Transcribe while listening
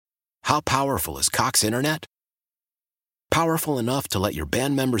How powerful is Cox Internet? Powerful enough to let your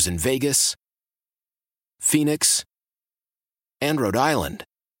band members in Vegas, Phoenix, and Rhode Island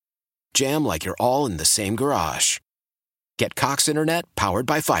jam like you're all in the same garage. Get Cox Internet powered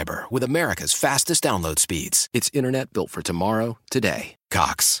by fiber with America's fastest download speeds. It's internet built for tomorrow, today.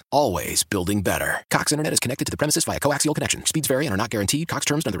 Cox, always building better. Cox Internet is connected to the premises via coaxial connection. Speeds vary and are not guaranteed. Cox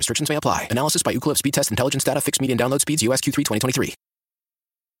terms and other restrictions may apply. Analysis by Ookla Speed Test Intelligence Data. Fixed median download speeds. US Q3 2023.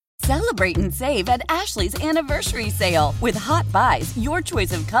 Celebrate and save at Ashley's Anniversary Sale. With Hot Buys, your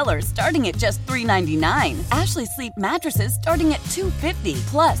choice of colors starting at just $3.99. Ashley Sleep mattresses starting at $2.50.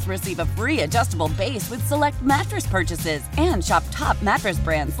 Plus, receive a free adjustable base with select mattress purchases. And shop top mattress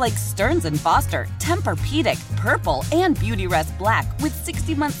brands like Stearns & Foster, Tempur-Pedic, Purple, and Beautyrest Black with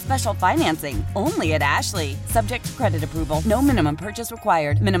 60-month special financing. Only at Ashley. Subject to credit approval. No minimum purchase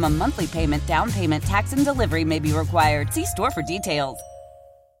required. Minimum monthly payment, down payment, tax, and delivery may be required. See store for details.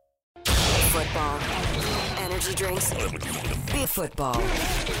 Football, energy drinks, be football.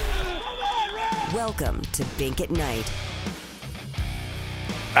 Welcome to Bink at Night.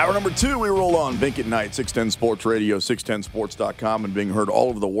 Hour number 2, we roll on Bink at Night, 610 Sports Radio, 610sports.com, and being heard all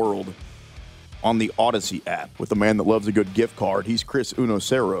over the world on the Odyssey app with a man that loves a good gift card. He's Chris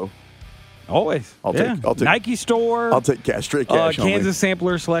Unocero. Always. I'll take Nike store. I'll take cash, straight cash, Kansas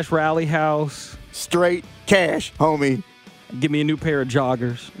Sampler / Rally House. Straight cash, homie. Give me a new pair of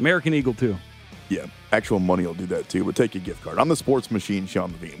joggers. American Eagle, too. Yeah, actual money will do that, too, but take a gift card. I'm the sports machine,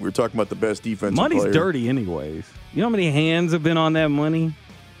 Sean Levine. We were talking about the best defensive Money's player. dirty anyways. You know how many hands have been on that money?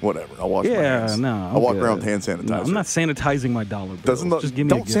 Whatever. I'll wash my hands. No. I'll walk around with hand sanitizer. No, I'm not sanitizing my dollar bills. Just give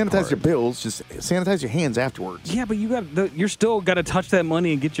me don't a gift sanitize card. your bills. Just sanitize your hands afterwards. Yeah, but you're still got to touch that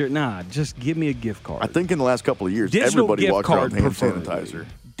money and get your... Just give me a gift card. I think in the last couple of years, Digital everybody gift walks around card with hand preferably. sanitizer.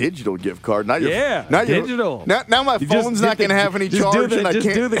 Digital gift card. Now Digital. Now my phone's not going to have any charge, and I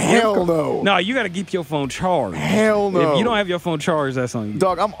can't. Hell no. No, you got to keep your phone charged. Hell no. If you don't have your phone charged, that's on you.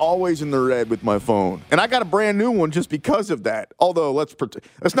 Dog, I'm always in the red with my phone, and I got a brand new one just because of that. Although let's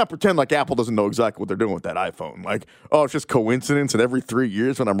not pretend like Apple doesn't know exactly what they're doing with that iPhone. Like, oh, it's just coincidence, and every 3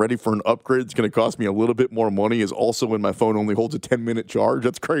 years when I'm ready for an upgrade, it's going to cost me a little bit more money. Is also when my phone only holds a 10-minute charge.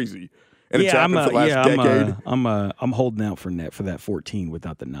 That's crazy. And it's happened for the last decade. I'm holding out for that 14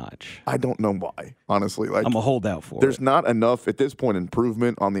 without the notch. I don't know why, honestly. Like, I'm a holdout for there's not enough at this point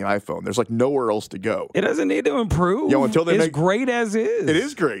improvement on the iPhone. There's like nowhere else to go. It doesn't need to improve. Yeah, until they it's great as is. It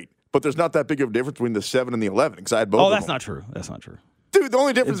is great, but there's not that big of a difference between the 7 and the 11 because I had both. Oh, of that's them. not true. That's not true. Dude, the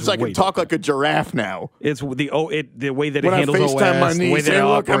only difference is I can talk like a giraffe now. It's the way that when it handles OS. When I FaceTime my niece, hey,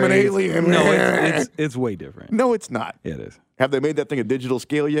 look, I'm an alien. No, it's way different. No, it's not. It is. Have they made that thing a digital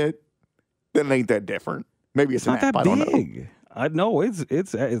scale yet? Then it ain't that different. Maybe it's not an app. that I don't big. know. I know it's.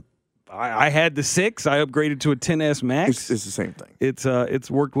 I had the 6. I upgraded to a 10S Max. It's the same thing.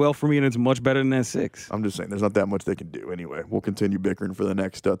 It's worked well for me, and it's much better than that 6. I'm just saying, there's not that much they can do. Anyway, we'll continue bickering for the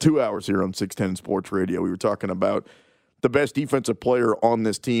next 2 hours here on 610 Sports Radio. We were talking about the best defensive player on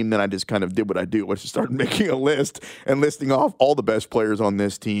this team. Then I just kind of did what I do, which is started making a list and listing off all the best players on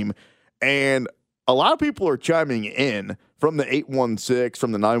this team. And a lot of people are chiming in from the 816,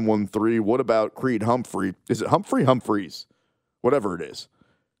 from the 913. What about Creed Humphrey? Is it Humphreys? Whatever it is.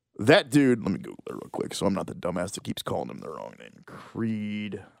 That dude, let me Google it real quick so I'm not the dumbass that keeps calling him the wrong name.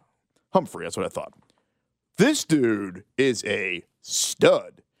 Creed Humphrey, that's what I thought. This dude is a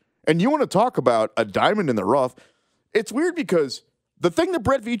stud. And you want to talk about a diamond in the rough. It's weird because the thing that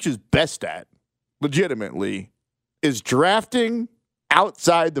Brett Veach is best at, legitimately, is drafting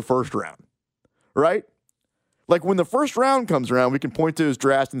outside the first round, right? Like when the first round comes around, we can point to his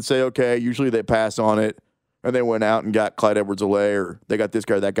draft and say, okay, usually they pass on it, and they went out and got Clyde Edwards-Helaire, or they got this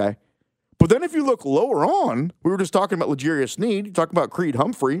guy or that guy. But then if you look lower on, we were just talking about L'Jarius Sneed, you talk about Creed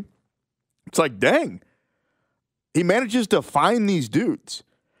Humphrey. It's like, dang, he manages to find these dudes.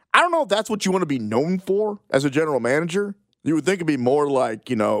 I don't know if that's what you want to be known for as a general manager. You would think it'd be more like,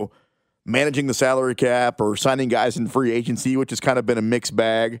 managing the salary cap or signing guys in free agency, which has kind of been a mixed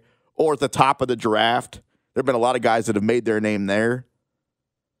bag, or at the top of the draft. There have been a lot of guys that have made their name there.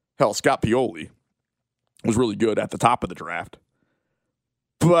 Hell, Scott Pioli was really good at the top of the draft.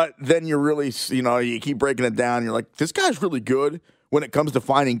 But then you really, you keep breaking it down. And you're like, this guy's really good when it comes to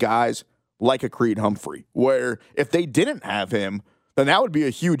finding guys like a Creed Humphrey, where if they didn't have him, then that would be a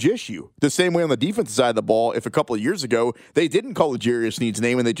huge issue. The same way on the defensive side of the ball, if a couple of years ago they didn't call L'Jarius Sneed's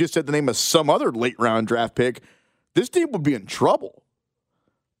name and they just said the name of some other late-round draft pick, this team would be in trouble.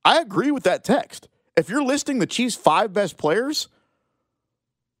 I agree with that text. If you're listing the Chiefs' 5 best players,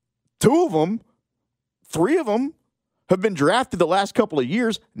 2 of them, 3 of them have been drafted the last couple of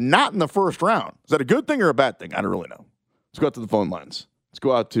years, not in the first round. Is that a good thing or a bad thing? I don't really know. Let's go out to the phone lines. Let's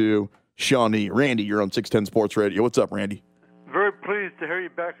go out to Shawnee. Randy, you're on 610 Sports Radio. What's up, Randy? Very pleased to hear you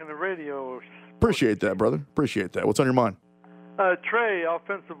back on the radio. Appreciate that, brother. Appreciate that. What's on your mind? Trey,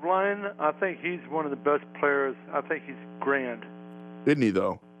 offensive line, I think he's one of the best players. I think he's grand. Isn't he,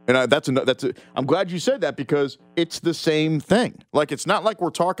 though? And I'm glad you said that because it's the same thing. Like, it's not like we're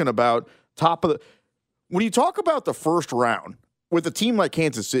talking about top of the – when you talk about the first round with a team like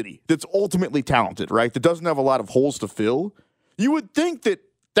Kansas City that's ultimately talented, right, that doesn't have a lot of holes to fill, you would think that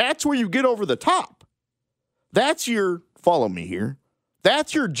that's where you get over the top. That's your – follow me here.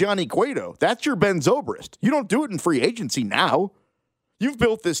 That's your Johnny Cueto. That's your Ben Zobrist. You don't do it in free agency now. You've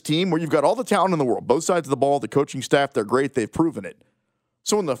built this team where you've got all the talent in the world, both sides of the ball, the coaching staff, they're great, they've proven it.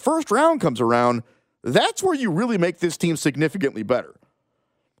 So when the first round comes around, that's where you really make this team significantly better.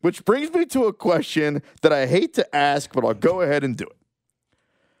 Which brings me to a question that I hate to ask, but I'll go ahead and do it.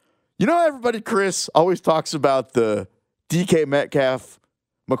 You know how everybody, Chris, always talks about the DK Metcalf,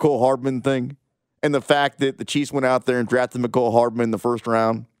 McCole Hardman thing? And the fact that the Chiefs went out there and drafted McCole Hardman in the first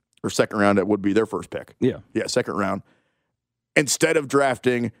round, or second round, it would be their first pick. Yeah, second round. Instead of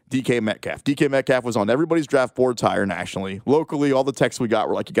drafting DK Metcalf. DK Metcalf was on everybody's draft boards higher nationally. Locally, all the texts we got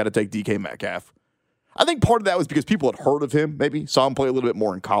were like, you got to take DK Metcalf. I think part of that was because people had heard of him, maybe, saw him play a little bit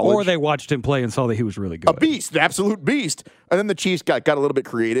more in college. Or they watched him play and saw that he was really good. A beast, an absolute beast. And then the Chiefs got a little bit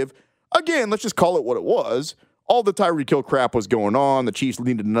creative. Again, let's just call it what it was. All the Tyreek Hill crap was going on. The Chiefs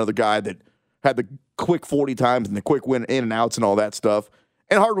needed another guy that had the quick 40 times and the quick win in and outs and all that stuff.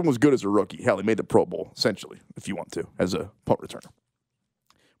 And Hardman was good as a rookie. Hell, he made the Pro Bowl, essentially, if you want to, as a punt returner.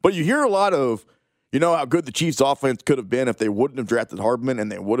 But you hear a lot of, you know, how good the Chiefs' offense could have been if they wouldn't have drafted Hardman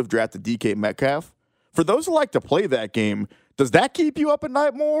and they would have drafted DK Metcalf. For those who like to play that game, does that keep you up at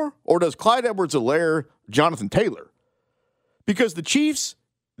night more? Or does Clyde Edwards-Helaire, Jonathan Taylor? Because the Chiefs,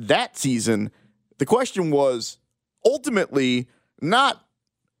 that season, the question was ultimately not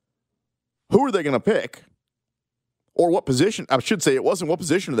who are they going to pick or what position. I should say it wasn't what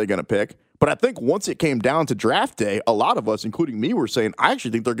position are they going to pick. But I think once it came down to draft day, a lot of us, including me, were saying, I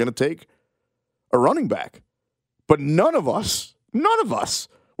actually think they're going to take a running back. But none of us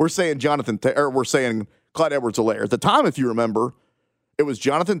were saying we're saying Clyde Edwards-Helaire. At the time, if you remember, it was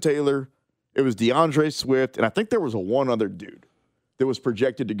Jonathan Taylor, it was DeAndre Swift, and I think there was one other dude that was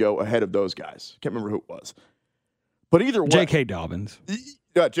projected to go ahead of those guys. Can't remember who it was. But either way. J.K. Dobbins.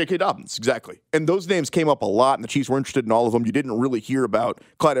 Yeah, J.K. Dobbins, exactly. And those names came up a lot, and the Chiefs were interested in all of them. You didn't really hear about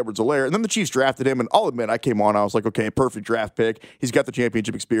Clyde Edwards-Helaire. And then the Chiefs drafted him, and I'll admit, I came on, I was like, okay, perfect draft pick. He's got the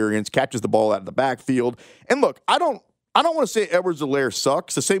championship experience, catches the ball out of the backfield. And look, I don't want to say Edwards-Helaire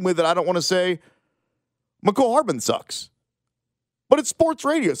sucks the same way that I don't want to say McCole Hardman sucks. But it's sports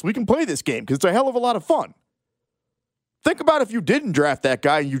radio, so we can play this game because it's a hell of a lot of fun. Think about if you didn't draft that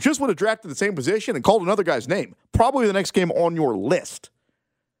guy and you just would have drafted the same position and called another guy's name. Probably the next game on your list.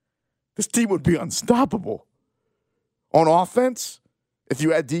 This team would be unstoppable. On offense, if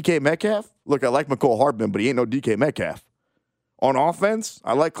you had DK Metcalf, look, I like McCole Hardman, but he ain't no DK Metcalf. On offense,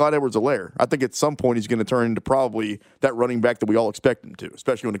 I like Clyde Edwards-Helaire. I think at some point he's going to turn into probably that running back that we all expect him to,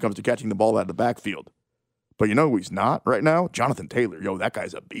 especially when it comes to catching the ball out of the backfield. But you know who he's not right now? Jonathan Taylor. Yo, that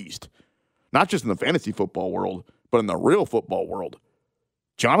guy's a beast. Not just in the fantasy football world, but in the real football world.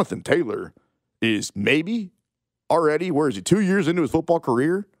 Jonathan Taylor is maybe already, 2 years into his football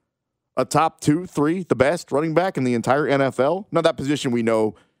career? A top 2, 3, the best running back in the entire NFL. Now, that position we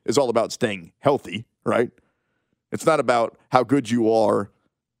know is all about staying healthy, right? It's not about how good you are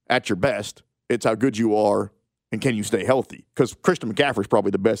at your best. It's how good you are and can you stay healthy. Because Christian McCaffrey's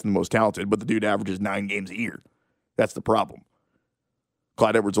probably the best and the most talented, but the dude averages 9 games a year. That's the problem.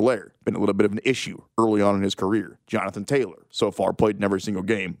 Clyde Edwards-Helaire, been a little bit of an issue early on in his career. Jonathan Taylor, so far played in every single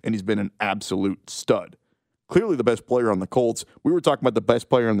game, and he's been an absolute stud. Clearly the best player on the Colts. We were talking about the best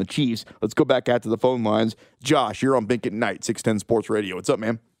player on the Chiefs. Let's go back out to the phone lines. Josh, you're on Bink at Night, 610 Sports Radio. What's up,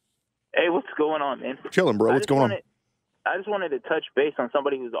 man? Hey, what's going on, man? Chilling, bro. What's going on? I just wanted to touch base on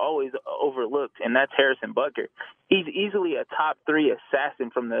somebody who's always overlooked, and that's Harrison Butker. He's easily a top 3 assassin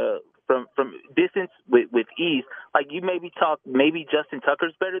from distance with ease. Like, you maybe Justin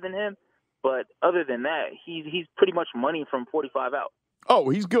Tucker's better than him, but other than that, he's pretty much money from 45 out. Oh,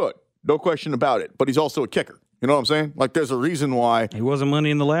 he's good. No question about it. But he's also a kicker. You know what I'm saying? Like, there's a reason why. He wasn't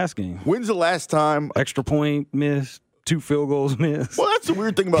money in the last game. When's the last time? Extra point missed. 2 field goals missed. Well, that's the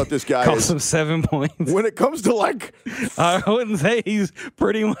weird thing about this guy. Cost him 7 points. When it comes to, like, I wouldn't say he's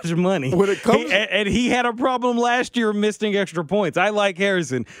pretty much money. When it comes, and he had a problem last year missing extra points. I like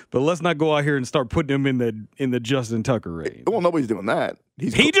Harrison, but let's not go out here and start putting him in the Justin Tucker range. Well, nobody's doing that.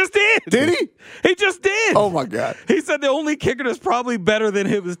 He just did. Did he? He just did. Oh my God. He said the only kicker that's probably better than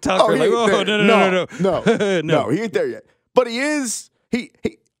him is Tucker. No, no, he ain't there yet. But he is.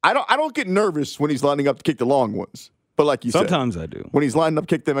 I don't get nervous when he's lining up to kick the long ones. But like you sometimes said, I do. When he's lining up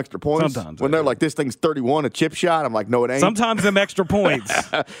to kick them extra points, when they're like, this thing's 31, a chip shot, I'm like, no, it ain't. Sometimes them extra points.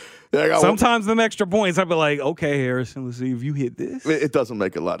 Sometimes them extra points, I'd be like, okay, Harrison, let's see if you hit this. It doesn't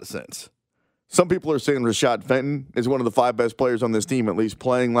make a lot of sense. Some people are saying Rashad Fenton is one of the 5 best players on this team, at least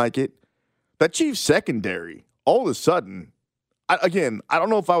playing like it. That Chiefs secondary, all of a sudden, I don't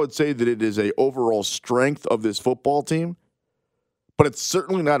know if I would say that it is a overall strength of this football team, but it's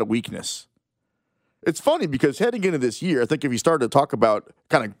certainly not a weakness. It's funny because heading into this year, I think if you started to talk about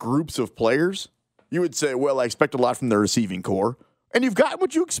kind of groups of players, you would say, well, I expect a lot from the receiving core. And you've gotten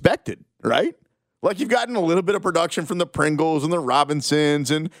what you expected, right? Like you've gotten a little bit of production from the Pringles and the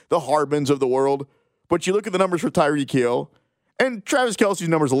Robinsons and the Harbins of the world. But you look at the numbers for Tyreek Hill, and Travis Kelce's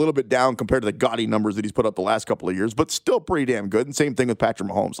numbers a little bit down compared to the gaudy numbers that he's put up the last couple of years, but still pretty damn good. And same thing with Patrick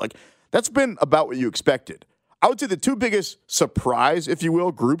Mahomes. Like that's been about what you expected. I would say the 2 biggest surprise, if you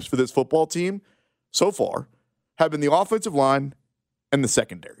will, groups for this football team so far have been the offensive line and the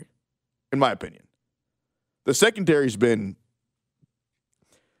secondary, in my opinion. The secondary's been,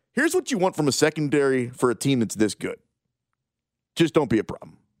 here's what you want from a secondary for a team that's this good. Just don't be a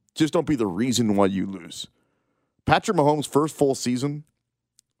problem. Just don't be the reason why you lose. Patrick Mahomes' first full season,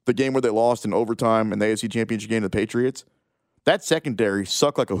 the game where they lost in overtime in the AFC Championship game to the Patriots, that secondary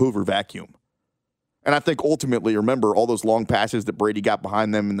sucked like a Hoover vacuum. And I think ultimately, remember, all those long passes that Brady got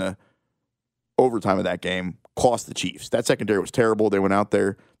behind them in the overtime of that game cost the Chiefs. That secondary was terrible. They went out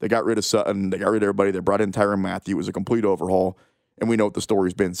there. They got rid of Sutton. They got rid of everybody. They brought in Tyrann Mathieu. It was a complete overhaul, and we know what the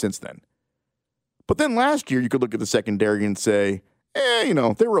story's been since then. But then last year, you could look at the secondary and say, they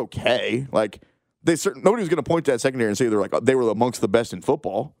were okay. Like, nobody was going to point to that secondary and say they were amongst the best in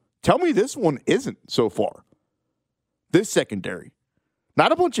football. Tell me this one isn't so far. This secondary.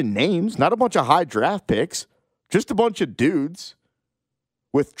 Not a bunch of names, not a bunch of high draft picks, just a bunch of dudes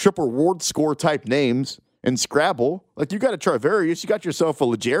with triple reward score type names and Scrabble. Like, you got a Charvarius, you got yourself a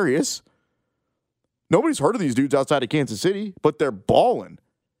Legarius. Nobody's heard of these dudes outside of Kansas City, but they're balling.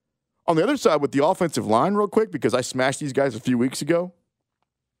 On the other side, with the offensive line, real quick, because I smashed these guys a few weeks ago,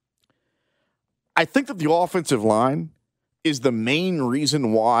 I think that the offensive line is the main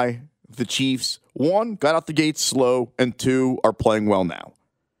reason why the Chiefs, 1, got out the gate slow, and 2, are playing well now.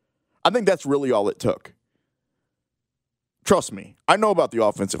 I think that's really all it took. Trust me, I know about the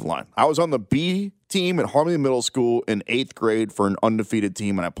offensive line. I was on the B team at Harmony Middle School in 8th grade for an undefeated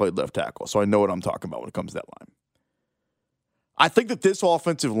team, and I played left tackle, so I know what I'm talking about when it comes to that line. I think that this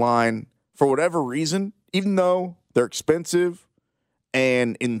offensive line, for whatever reason, even though they're expensive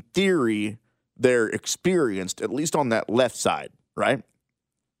and in theory they're experienced, at least on that left side, right?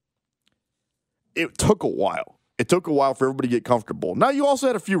 It took a while. It took a while for everybody to get comfortable. Now, you also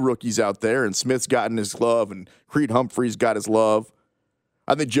had a few rookies out there, and Smith's gotten his love, and Creed Humphrey's got his love.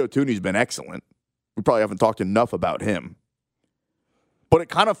 I think Joe Thuney's been excellent. We probably haven't talked enough about him. But it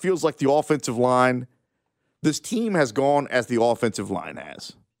kind of feels like the offensive line, this team has gone as the offensive line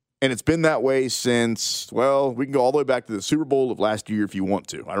has. And it's been that way since, well, we can go all the way back to the Super Bowl of last year if you want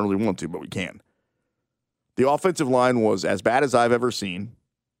to. I don't really want to, but we can. The offensive line was as bad as I've ever seen.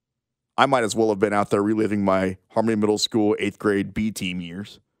 I might as well have been out there reliving my Harmony Middle School 8th grade B team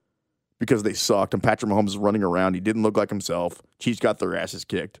years because they sucked. And Patrick Mahomes was running around. He didn't look like himself. Chiefs got their asses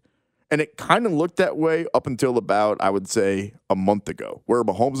kicked. And it kind of looked that way up until about, I would say, a month ago, where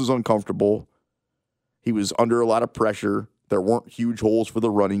Mahomes was uncomfortable. He was under a lot of pressure. There weren't huge holes for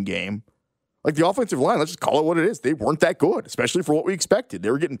the running game. Like the offensive line, let's just call it what it is. They weren't that good, especially for what we expected. They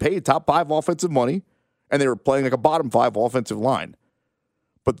were getting paid top 5 offensive money, and they were playing like a bottom 5 offensive line.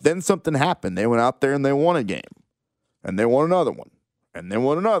 But then something happened. They went out there and they won a game. And they won another one. And they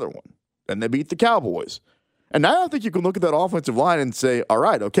won another one. And they beat the Cowboys. And now I think you can look at that offensive line and say, all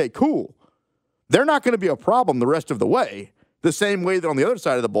right, okay, cool. They're not going to be a problem the rest of the way. The same way that on the other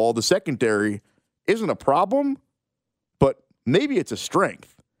side of the ball, the secondary isn't a problem, but maybe it's a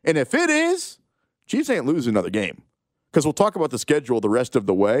strength. And if it is, Chiefs ain't losing another game. Because we'll talk about the schedule the rest of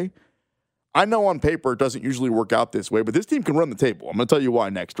the way. I know on paper it doesn't usually work out this way, but this team can run the table. I'm going to tell you why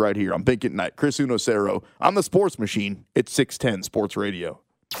next, right here on Bink at Night. Chris Unocero. I'm the Sports Machine. It's 610 Sports Radio.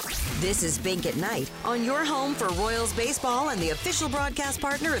 This is Bink at Night on your home for Royals baseball and the official broadcast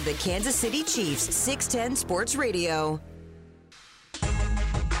partner of the Kansas City Chiefs, 610 Sports Radio.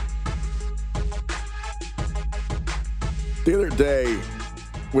 The other day,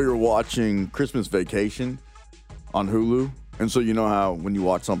 we were watching Christmas Vacation on Hulu. And so you know how when you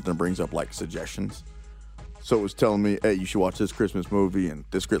watch something, it brings up, like, suggestions. So it was telling me, hey, you should watch this Christmas movie and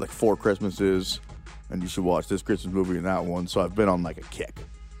this, like, 4 Christmases, and you should watch this Christmas movie and that one. So I've been on, like, a kick,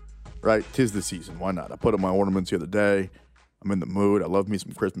 right? 'Tis the season. Why not? I put up my ornaments the other day. I'm in the mood. I love me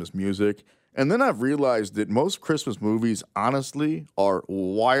some Christmas music. And then I've realized that most Christmas movies, honestly, are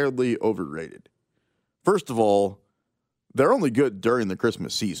wildly overrated. First of all, they're only good during the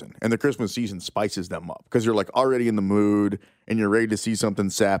Christmas season, and the Christmas season spices them up because you're like already in the mood and you're ready to see something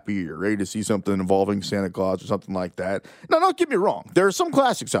sappy, you're ready to see something involving Santa Claus or something like that. Now, don't get me wrong. There are some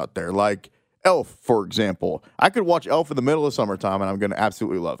classics out there, like Elf, for example. I could watch Elf in the middle of summertime and I'm going to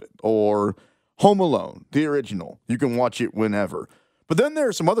absolutely love it. Or Home Alone, the original. You can watch it whenever. But then there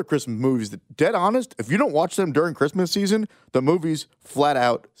are some other Christmas movies that, dead honest, if you don't watch them during Christmas season, the movies flat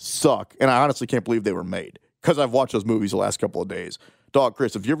out suck. And I honestly can't believe they were made. Because I've watched those movies the last couple of days. Dog,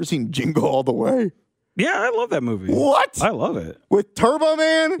 Chris, have you ever seen Jingle All the Way? Yeah, I love that movie. What? I love it. With Turbo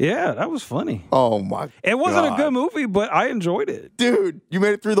Man? Yeah, that was funny. Oh, my God. It wasn't a good movie, but I enjoyed it. Dude, you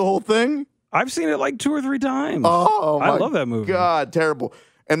made it through the whole thing? I've seen it like 2 or 3 times. Oh, I love that movie. God, terrible.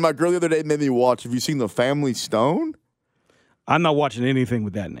 And my girl the other day made me watch, have you seen The Family Stone? I'm not watching anything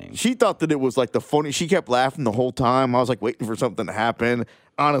with that name. She thought that it was like the funny. She kept laughing the whole time. I was like waiting for something to happen.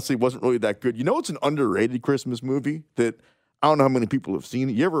 Honestly, it wasn't really that good. You know, it's an underrated Christmas movie that I don't know how many people have seen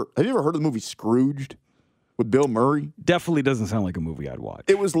it. Have you ever heard of the movie Scrooged with Bill Murray? Definitely doesn't sound like a movie I'd watch.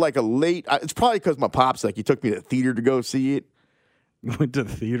 It was like a late. It's probably because my pops he took me to the theater to go see it. You went to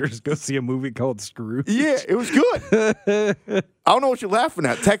the theaters to go see a movie called Scrooge? Yeah, it was good. I don't know what you're laughing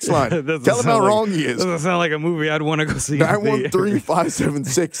at. Text line. Tell him how wrong he is. Doesn't sound like a movie I'd want to go see.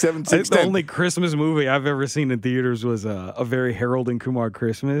 913-576-7610. The only Christmas movie I've ever seen in theaters was a very Harold and Kumar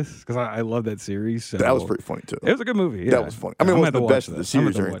Christmas because I love that series. So. That was pretty funny too. It was a good movie. Yeah. That was funny. I mean, it wasn't the best of the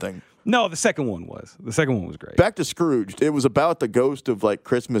series or anything. No, the second one was. The second one was great. Back to Scrooged. It was about the ghost of like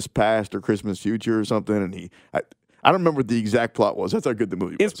Christmas past or Christmas future or something, and I don't remember what the exact plot was. That's how good the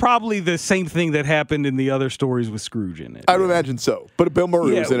movie was. It's probably the same thing that happened in the other stories with Scrooge in it. I would imagine so. But Bill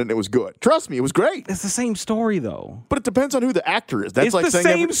Murray was in it and it was good. Trust me, it was great. It's the same story, though. But it depends on who the actor is. That's it's like the saying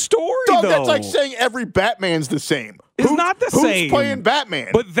same story, Dog, though. That's like saying every Batman's the same. It's not the same. Who's playing Batman?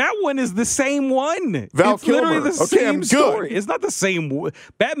 But that one is the same one. Val it's literally Kilmer. the Okay, same I'm story. good. It's not the same.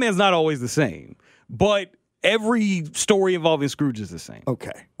 Batman's not always the same. But every story involving Scrooge is the same.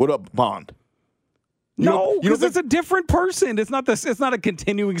 Okay. What up, Bond? No, because it's a different person. It's not a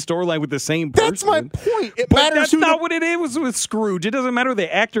continuing storyline with the same person. That's my point. It but matters that's who not what it is with Scrooge. It doesn't matter.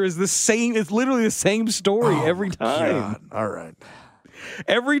 The actor is the same. It's literally the same story every time. God. All right.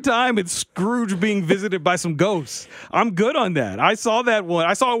 Every time it's Scrooge being visited by some ghosts. I'm good on that. I saw that one.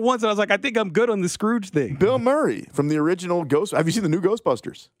 I saw it once and I was like, I think I'm good on the Scrooge thing. Bill Murray from the original Ghost. Have you seen the new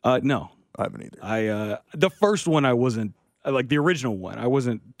Ghostbusters? No. I haven't either. The first one I wasn't, like the original one, I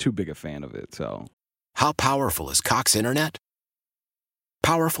wasn't too big a fan of it, so. How powerful is Cox Internet?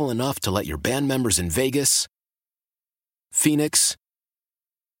 Powerful enough to let your band members in Vegas, Phoenix,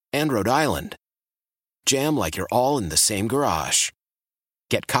 and Rhode Island jam like you're all in the same garage.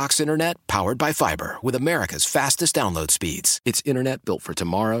 Get Cox Internet powered by fiber with America's fastest download speeds. It's internet built for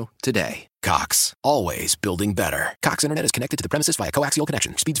tomorrow, today. Cox, always building better. Cox Internet is connected to the premises via coaxial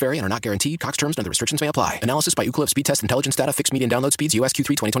connection. Speeds vary and are not guaranteed. Cox terms and other restrictions may apply. Analysis by Ookla Speed Test Intelligence Data. Fixed median download speeds. US Q3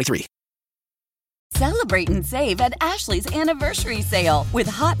 2023. Celebrate and save at Ashley's Anniversary Sale. With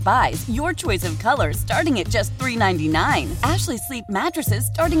Hot Buys, your choice of colors starting at just $3.99. Ashley Sleep mattresses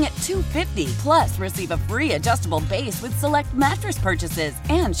starting at $2.50. Plus, receive a free adjustable base with select mattress purchases.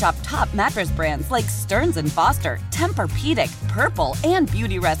 And shop top mattress brands like Stearns & Foster, Tempur-Pedic, Purple, and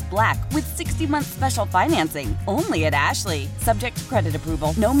Beautyrest Black with 60-month special financing. Only at Ashley. Subject to credit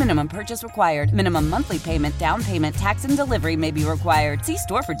approval. No minimum purchase required. Minimum monthly payment, down payment, tax, and delivery may be required. See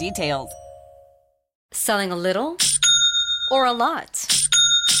store for details. Selling a little or a lot?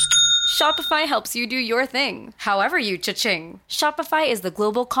 Shopify helps you do your thing, however you cha-ching. Shopify is the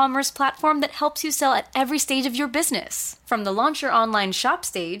global commerce platform that helps you sell at every stage of your business. From the launch your online shop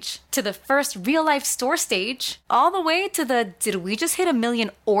stage, to the first real-life store stage, all the way to the did we just hit 1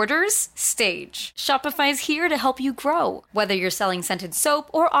 million orders stage. Shopify is here to help you grow. Whether you're selling scented soap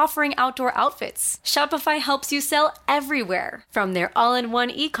or offering outdoor outfits, Shopify helps you sell everywhere. From their all-in-one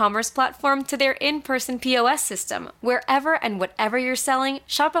e-commerce platform to their in-person POS system, wherever and whatever you're selling,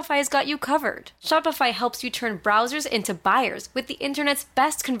 Shopify's got you covered. Shopify helps you turn browsers into buyers with the internet's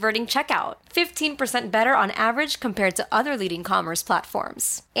best converting checkout. 15% better on average compared to other leading commerce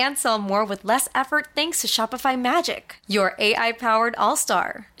platforms. And sell more with less effort thanks to Shopify Magic, your AI-powered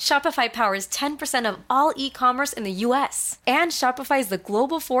all-star. Shopify powers 10% of all e-commerce in the US. And Shopify is the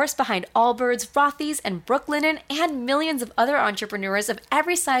global force behind Allbirds, Rothy's, and Brooklinen, and millions of other entrepreneurs of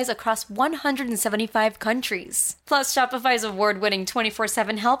every size across 175 countries. Plus, Shopify's award-winning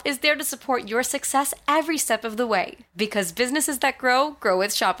 24/7 help is there to support your success every step of the way. Because businesses that grow, grow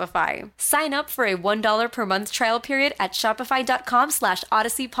with Shopify. Sign up for a $1 per month trial period at at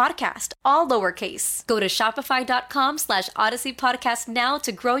shopify.com/Odyssey Podcast, all lowercase. Go to shopify.com/Odyssey Podcast now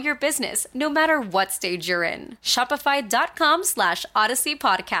to grow your business, no matter what stage you're in. Shopify.com/Odyssey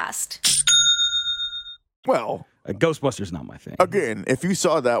Podcast. Well, Ghostbusters not my thing. Again, if you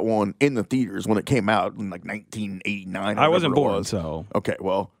saw that one in the theaters when it came out in like 1989, I wasn't born, so okay.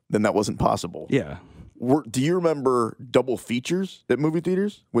 Well, then that wasn't possible. Yeah. Do you remember double features at movie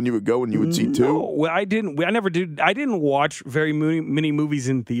theaters when you would go and you would see two? No, well, I didn't. I never did. I didn't watch very many movies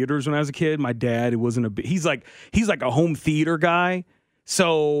in theaters when I was a kid. My dad wasn't he's like a home theater guy.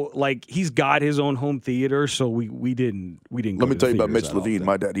 So like he's got his own home theater. So we didn't. Let me tell you about Mitch Levine,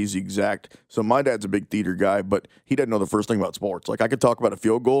 my dad. He's the exact. So my dad's a big theater guy, but he doesn't know the first thing about sports. Like I could talk about a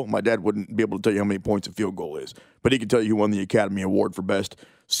field goal. My dad wouldn't be able to tell you how many points a field goal is, but he could tell you who won the Academy Award for best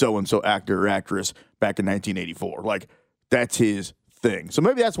so-and-so actor or actress back in 1984. Like, that's his thing. So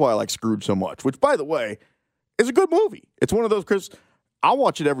maybe that's why I like Scrooge so much, which, by the way, is a good movie. It's one of those, Chris, I'll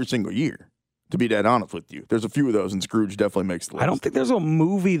watch it every single year, to be dead honest with you. There's a few of those, and Scrooge definitely makes the list. I don't think there's a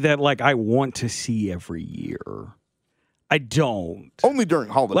movie that, like, I want to see every year. I don't. Only during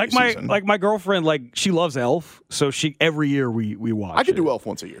holiday season. Like my girlfriend, like she loves Elf, so she every year we watch. I could do Elf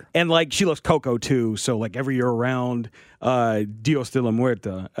once a year, and like she loves Coco too. So like every year around Dios de la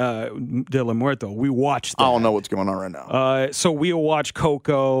Muerto, we watch that. I don't know what's going on right now. So we'll watch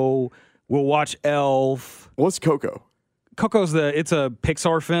Coco. We'll watch Elf. What's Coco? Coco's it's a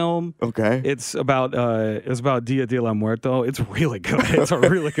Pixar film. Okay. It's about Dia de la Muerto. It's really good. It's a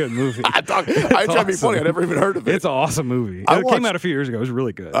really good movie. I tried to be funny. I never even heard of it. It's an awesome movie. It came out a few years ago. It was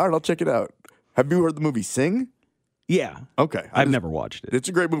really good. All right, I'll check it out. Have you heard the movie Sing? Yeah. Okay. I've never watched it. It's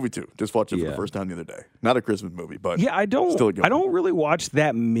a great movie too. Just watched it for the first time the other day. Not a Christmas movie, but yeah, I don't still really watch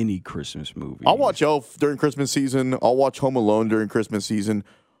that many Christmas movies. I'll watch Elf during Christmas season. I'll watch Home Alone during Christmas season.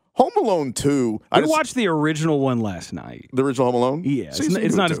 Home Alone 2. I watched the original one last night. The original Home Alone? Yeah.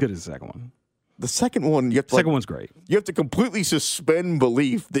 It's not as good as the second one. The second one, the second one's great. You have to completely suspend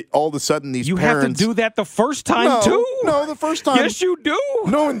belief that all of a sudden these parents... You have to do that the first time, too? No, the first time... Yes, you do.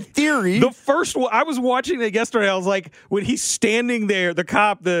 No, in theory. The first one... I was watching it yesterday. I was like, when he's standing there, the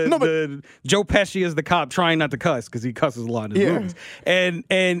cop, the Joe Pesci is the cop trying not to cuss because he cusses a lot in his movies.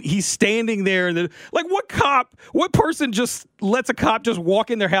 And he's standing there. And like, what person just lets a cop just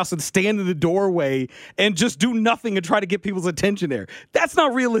walk in their house and stand in the doorway and just do nothing and try to get people's attention there? That's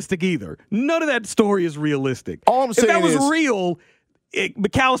not realistic either. None of that story is realistic. All I'm saying if that was real,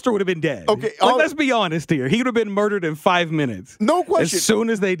 McAllister would have been dead. Okay, let's be honest here. He would have been murdered in 5 minutes. No question. As soon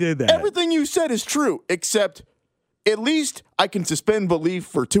as they did that. Everything you said is true, except at least I can suspend belief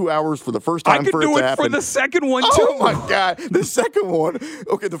for 2 hours for the first time for it to happen. I could do it for the second one, too. Oh, my God. The second one.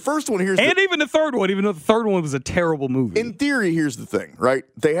 Okay, the first one, even the third one, even though the third one was a terrible movie. In theory, here's the thing, right?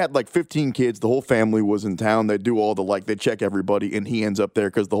 They had like 15 kids. The whole family was in town. They do all they check everybody, and he ends up there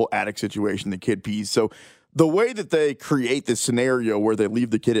because the whole attic situation, the kid pees. So the way that they create this scenario where they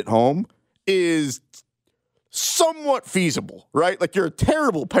leave the kid at home is somewhat feasible, right? Like you're a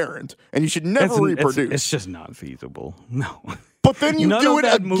terrible parent and you should never reproduce. It's just not feasible. No. But then you do it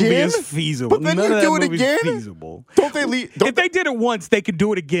again. Movie is feasible. But then you do it again. Feasible. Don't they leave? If they did it once, they could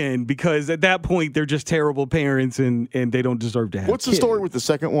do it again because at that point they're just terrible parents and they don't deserve to have. What's the story with the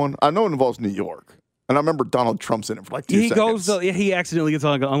second one? I know it involves New York. And I remember Donald Trump's in it for like 2 seconds. He accidentally gets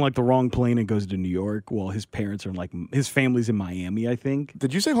on like the wrong plane and goes to New York while his parents are his family's in Miami, I think.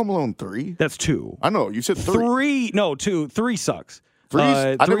 Did you say Home Alone 3? That's 2. I know, you said 3. 3 sucks.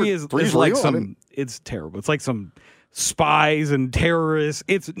 3 is like it's terrible. It's like some spies and terrorists.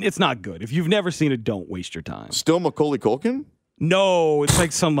 It's not good. If you've never seen it, don't waste your time. Still Macaulay Culkin? No, it's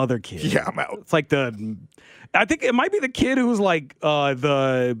like some other kid. Yeah, I'm out. It's like I think it might be the kid who's like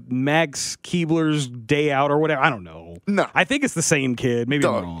the Max Keebler's Day Out or whatever. I don't know. No. I think it's the same kid. Maybe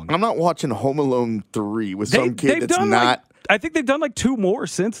I'm wrong. I'm not watching Home Alone 3 with some kid that's not. I think they've done like 2 more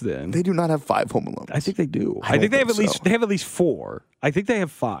since then. They do not have 5 Home Alones. I think they do. I think they have at least 4. I think they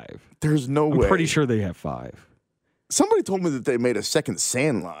have 5. There's no way. I'm pretty sure they have 5. Somebody told me that they made a second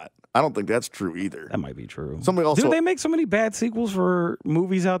Sandlot. I don't think that's true either. That might be true. Somebody also. Do they make so many bad sequels for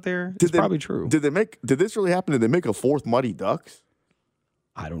movies out there? It's probably true. Did this really happen? Did they make a 4th Mighty Ducks?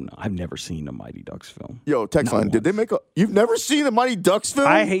 I don't know. I've never seen a Mighty Ducks film. Yo, text line. Did they make you've never seen a Mighty Ducks film?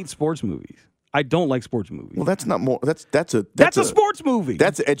 I hate sports movies. I don't like sports movies. Well, that's not more. That's a sports movie.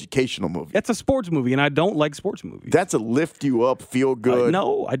 That's an educational movie. That's a sports movie, and I don't like sports movies. That's a lift you up, feel good.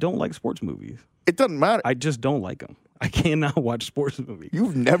 No, I don't like sports movies. It doesn't matter. I just don't like them. I cannot watch sports movies.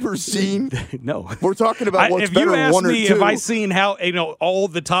 You've never seen? No. We're talking about what's better than 1 or 2. If I seen how all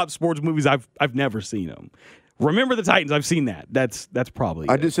the top sports movies, I've never seen them. Remember the Titans. I've seen that. That's probably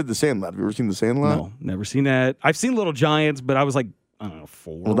I it. just said The Sandlot. Have you ever seen The Sandlot? No, never seen that. I've seen Little Giants, but I was like, I don't know,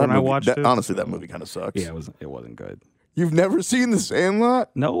 4 when I watched it. Honestly, that movie kind of sucks. Yeah, it wasn't good. You've never seen The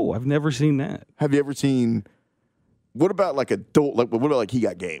Sandlot? No, I've never seen that. Have you ever seen? What about like adult? Like what about like He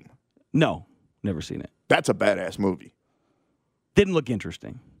Got Game? No, never seen it. That's a badass movie. Didn't look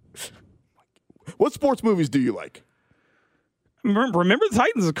interesting. What sports movies do you like? Remember the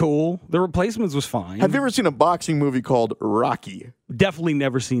Titans is cool. The Replacements was fine. Have you ever seen a boxing movie called Rocky? Definitely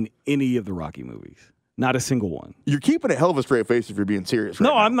never seen any of the Rocky movies. Not a single one. You're keeping a hell of a straight face if you're being serious right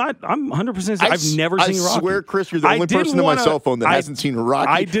No, now. I'm not. I'm 100% I've never seen Rocky. I swear, Chris, you're the only person in my cell phone that hasn't seen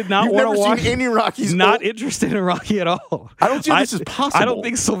Rocky. I did not want to watch. You've never seen any Rockies. Not interested in Rocky at all. I don't see how this is possible. I don't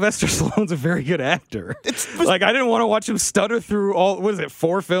think Sylvester Stallone's a very good actor. Like, I didn't want to watch him stutter through all, what is it,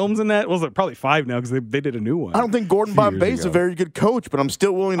 4 films in that? Was it probably 5 now because they did a new one. I don't think Gordon Bombay is a very good coach, but I'm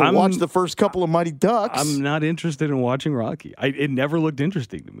still willing to watch the first couple of Mighty Ducks. I'm not interested in watching Rocky. It never looked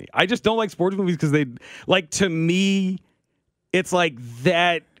interesting to me. I just don't like sports movies because they, like, to me, it's like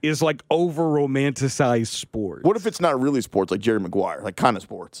that is like over romanticized sports. What if it's not really sports, like Jerry Maguire, like kind of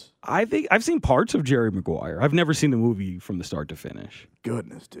sports? I think I've seen parts of Jerry Maguire. I've never seen the movie from the start to finish.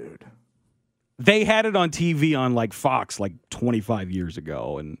 Goodness, dude. They had it on TV on like Fox like 25 years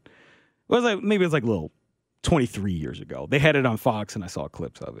ago, and it was like maybe it was like a little 23 years ago. They had it on Fox, and I saw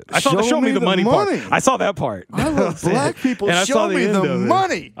clips of it. I saw the Show Me the Money part. I saw that part. I love black people. And I show saw me the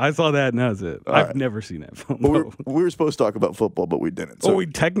money. I saw that, and that was it. I've never seen that film. Well, we were supposed to talk about football, but we didn't. So we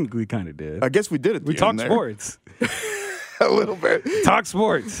technically kind of did. I guess we did it. We talked sports. A little bit. Talk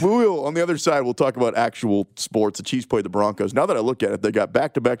sports. We will. On the other side, we'll talk about actual sports. The Chiefs played the Broncos. Now that I look at it, they got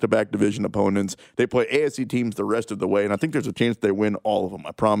back-to-back division opponents. They play AFC teams the rest of the way, and I think there's a chance they win all of them.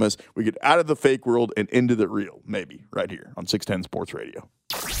 I promise. We get out of the fake world and into the real, maybe, right here on 610 Sports Radio.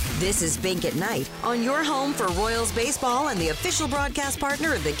 This is Bink at Night on your home for Royals baseball and the official broadcast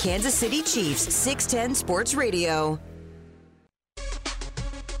partner of the Kansas City Chiefs, 610 Sports Radio.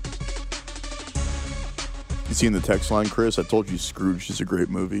 You seen the text line, Chris? I told you Scrooge is a great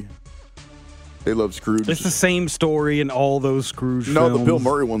movie. They love Scrooge. It's the same story in all those Scrooge films. No, the Bill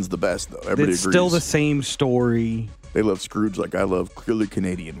Murray one's the best, though. Everybody it's agrees. Still the same story. They love Scrooge like I love clearly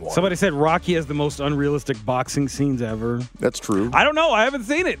Canadian water. Somebody said Rocky has the most unrealistic boxing scenes ever. That's true. I don't know. I haven't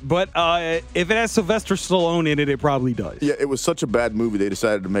seen it. But if it has Sylvester Stallone in it, it probably does. Yeah, it was such a bad movie. They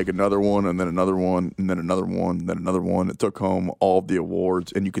decided to make another one, and then another one, and then another one, and then another one. It took home all of the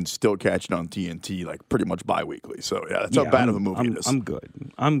awards, and you can still catch it on TNT like pretty much bi-weekly. So, yeah, that's how bad of a movie it is. I'm good.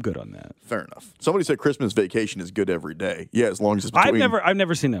 I'm good on that. Fair enough. Somebody said Christmas Vacation is good every day. Yeah, as long as it's between... I've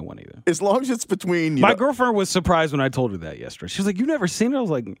never seen that one either. As long as it's between... My girlfriend was surprised when I told her that yesterday. She was like, "You've never seen it?" I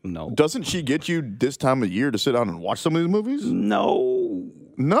was like, "No." Doesn't she get you this time of year to sit down and watch some of these movies? No.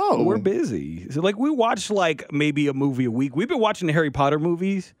 We're busy. So, like, we watch, like, maybe a movie a week. We've been watching the Harry Potter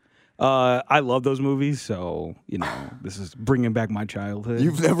movies. I love those movies, so, you know, this is bringing back my childhood.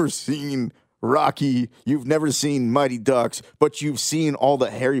 You've never seen Rocky. You've never seen Mighty Ducks, but you've seen all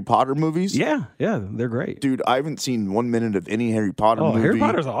the Harry Potter movies? Yeah, they're great. Dude, I haven't seen 1 minute of any Harry Potter movie. Harry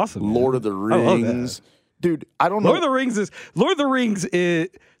Potter's awesome. Lord of the Rings. Dude, I don't know. Lord of the Rings is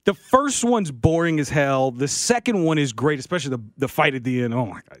the first one's boring as hell. The second one is great, especially the fight at the end. Oh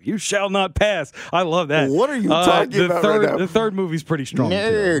my god, you shall not pass. I love that. What are you talking about right now? The third movie's pretty strong.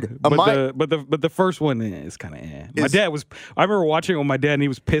 Nerd. Too. But the first one is kind of My dad was. I remember watching it with my dad, and he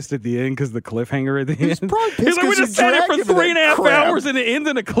was pissed at the end because the cliffhanger at the end. Probably pissed. He's like, we just sat here for 3.5 hours, and it ends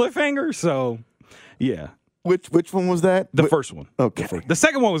in a cliffhanger. So, yeah. Which one was that? The first one. Okay. The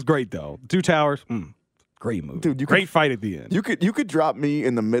second one was great though. 2 Towers. Great movie. Dude, great fight at the end. You could drop me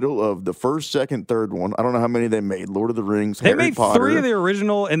in the middle of the first, second, third one. I don't know how many they made. Lord of the Rings, Harry Potter. They made 3 of the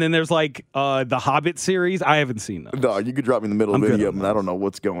original, and then there's like the Hobbit series. I haven't seen those. No, you could drop me in the middle of any of them, and I don't know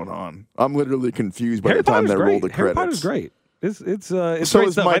what's going on. I'm literally confused by the time they roll the credits. Harry Potter's great. It's so great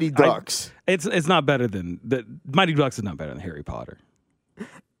is stuff. Mighty Ducks. It's not better than Mighty Ducks is not better than Harry Potter.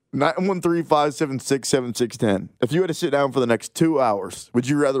 913-576-7610. If you had to sit down for the next 2 hours, would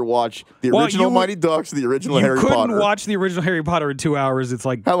you rather watch the original Mighty Ducks or the original Harry Potter? You couldn't watch the original Harry Potter in 2 hours. It's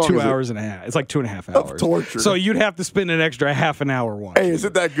like 2 hours and a half. It's like 2.5 hours of torture. So you'd have to spend an extra half an hour watching. Hey, is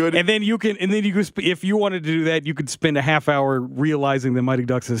it that good? And then you could, if you wanted to do that, you could spend a half hour realizing that Mighty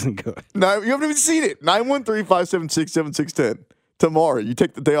Ducks isn't good. No, you haven't even seen it. 913-576-7610. Tomorrow, you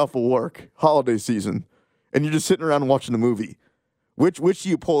take the day off of work, holiday season, and you're just sitting around watching a movie. Which do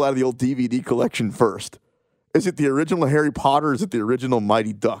you pull out of the old DVD collection first? Is it the original Harry Potter or is it the original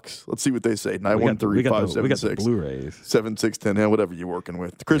Mighty Ducks? Let's see what they say. 913-576-7610. We got the Blu-rays. 7610, whatever you're working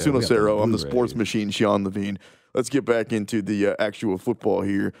with. Chris Unocero, I'm the sports machine, Sean Levine. Let's get back into the actual football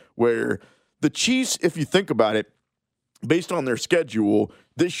here, where The Chiefs, if you think about it, based on their schedule,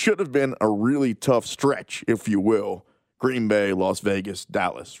 this should have been a really tough stretch, if you will. Green Bay, Las Vegas,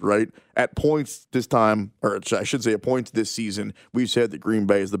 Dallas, right? At points this time, or I should say at points this season, we've said that Green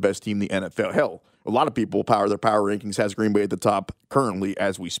Bay is the best team in the NFL. Hell, a lot of people, their power rankings has Green Bay at the top currently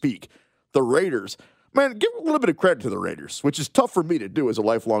as we speak. The Raiders, man, give a little bit of credit to the Raiders, which is tough for me to do as a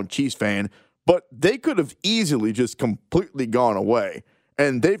lifelong Chiefs fan, but they could have easily just completely gone away,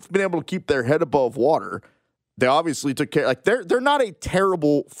 and they've been able to keep their head above water. They obviously took care. Like they're not a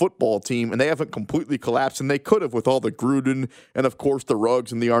terrible football team, and they haven't completely collapsed, and they could have with all the Gruden and, of course, the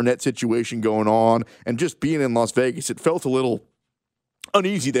Ruggs and the Arnett situation going on, and just being in Las Vegas. It felt a little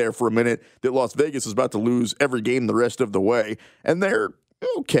uneasy there for a minute that Las Vegas was about to lose every game the rest of the way, and they're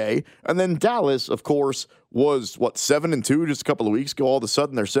okay. And then Dallas, of course, was 7-2 just a couple of weeks ago. All of a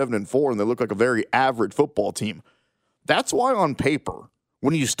sudden, they're 7-4, and they look like a very average football team. That's why on paper,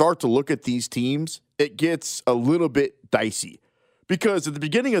 when you start to look at these teams, it gets a little bit dicey. Because at the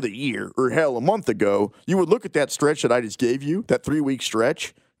beginning of the year, or hell, a month ago, you would look at that stretch that I just gave you, that 3-week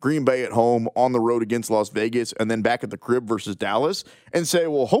stretch, Green Bay at home, on the road against Las Vegas, and then back at the crib versus Dallas, and say,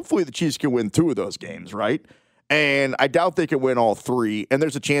 well, hopefully the Chiefs can win 2 of those games, right? And I doubt they can win all 3, and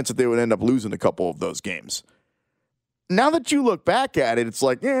there's a chance that they would end up losing a couple of those games. Now that you look back at it, it's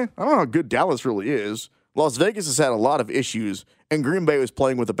like, I don't know how good Dallas really is. Las Vegas has had a lot of issues, and Green Bay was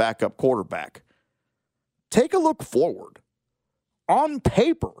playing with a backup quarterback. Take a look forward. On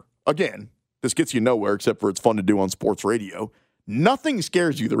paper, again, this gets you nowhere except for it's fun to do on sports radio. Nothing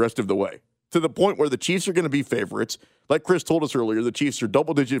scares you the rest of the way, to the point where the Chiefs are going to be favorites. Like Chris told us earlier, the Chiefs are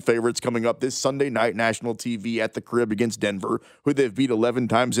double-digit favorites coming up this Sunday night, national TV at the crib against Denver, who they've beat 11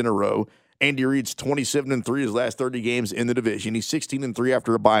 times in a row. Andy Reid's 27-3 his last 30 games in the division. He's 16-3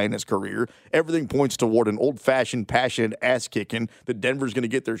 after a bye in his career. Everything points toward an old-fashioned, passionate ass-kicking that Denver's going to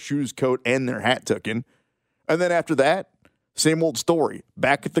get their shoes, coat, and their hat taken. And then after that, same old story.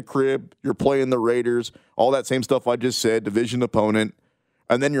 Back at the crib, you're playing the Raiders, all that same stuff I just said, division opponent,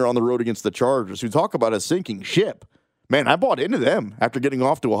 and then you're on the road against the Chargers, who talk about a sinking ship. Man, I bought into them after getting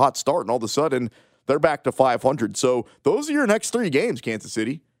off to a hot start, and all of a sudden, they're back to 500. So those are your next 3 games, Kansas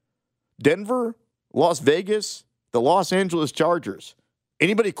City. Denver, Las Vegas, the Los Angeles Chargers.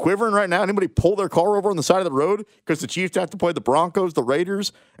 Anybody quivering right now? Anybody pull their car over on the side of the road because the Chiefs have to play the Broncos, the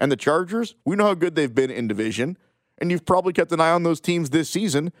Raiders, and the Chargers? We know how good they've been in division, and you've probably kept an eye on those teams this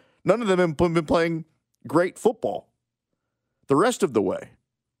season. None of them have been playing great football. The rest of the way,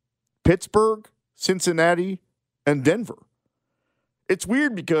 Pittsburgh, Cincinnati, and Denver. It's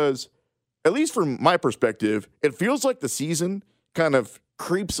weird because, at least from my perspective, it feels like the season kind of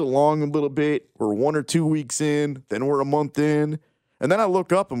creeps along a little bit. We're 1 or 2 weeks in, then we're a month in, and then I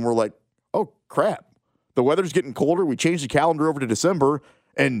look up and we're like, oh, crap. The weather's getting colder. We changed the calendar over to December,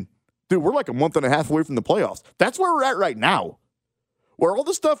 and, dude, we're like a month and a half away from the playoffs. That's where we're at right now. Where all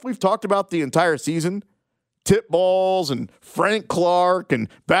the stuff we've talked about the entire season, tip balls and Frank Clark and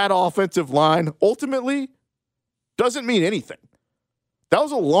bad offensive line, ultimately doesn't mean anything. That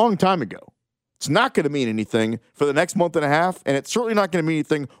was a long time ago. It's not going to mean anything for the next month and a half, and it's certainly not going to mean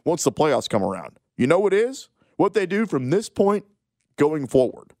anything once the playoffs come around. You know what it is? What they do from this point going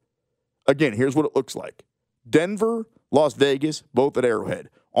forward. Again, here's what it looks like. Denver, Las Vegas, both at Arrowhead.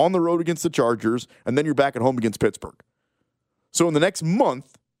 On the road against the Chargers, and then you're back at home against Pittsburgh. So in the next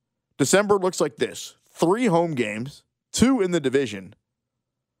month, December looks like this. 3 home games, 2 in the division.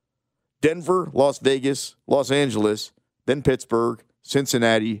 Denver, Las Vegas, Los Angeles, then Pittsburgh,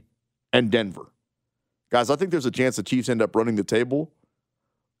 Cincinnati, and Denver. Guys, I think there's a chance the Chiefs end up running the table.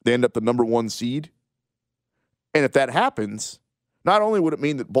 They end up the number 1 seed. And if that happens, not only would it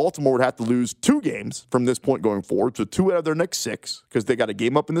mean that Baltimore would have to lose 2 games from this point going forward, so 2 out of their next 6, because they got a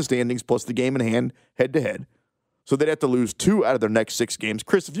game up in the standings plus the game in hand, head-to-head. So they'd have to lose 2 out of their next 6 games.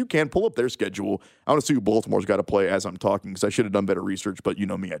 Chris, if you can, pull up their schedule. I want to see who Baltimore's got to play as I'm talking, because I should have done better research, but you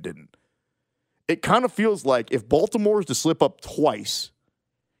know me, I didn't. It kind of feels like if Baltimore is to slip up twice,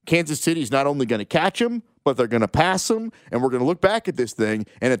 Kansas City's not only going to catch them, but they're going to pass them, and we're going to look back at this thing.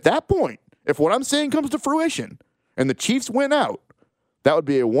 And at that point, if what I'm saying comes to fruition and the Chiefs win out, that would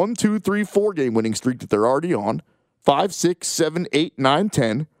be a 1, 2, 3, 4 game winning streak that they're already on. 5, 6, 7, 8, 9,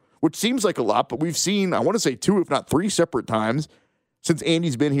 10, which seems like a lot, but we've seen, I want to say 2, if not 3 separate times since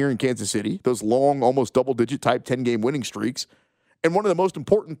Andy's been here in Kansas City, those long, almost double-digit type 10-game winning streaks. And one of the most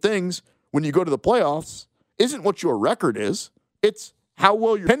important things when you go to the playoffs isn't what your record is. It's how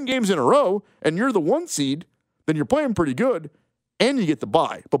well you're 10 games in a row, and you're the 1 seed, then you're playing pretty good, and you get the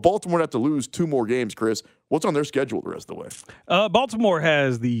bye. But Baltimore would have to lose 2 more games, Chris. What's on their schedule the rest of the way? Baltimore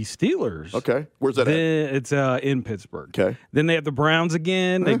has the Steelers. Okay. Where's that at? It's in Pittsburgh. Okay. Then they have the Browns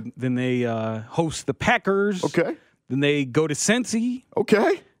again. Then they host the Packers. Okay. Then they go to Cincy.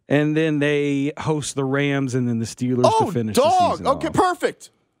 Okay. And then they host the Rams and then the Steelers to finish the season Okay, off. Perfect.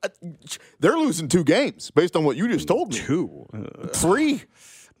 They're losing 2 games based on what you just told me. 2. 3.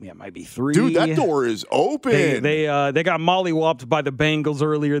 Yeah, it might be 3. Dude, that door is open. They got mollywopped by the Bengals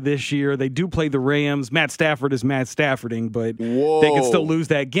earlier this year. They do play the Rams. Matt Stafford is Matt Staffording, but they can still lose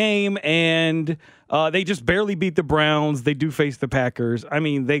that game. And they just barely beat the Browns. They do face the Packers. I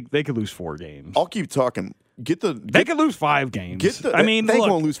mean, they could lose 4 games. I'll keep talking. They could lose 5 games. They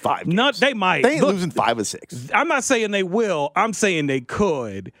won't lose 5 games. They might. They ain't losing 5 or 6. I'm not saying they will. I'm saying they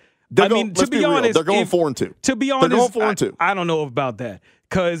could. To be honest, they're going 4-2. To be honest, they're going 4-2. I don't know about that.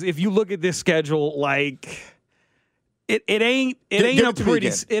 Because if you look at this schedule, like it ain't a pretty.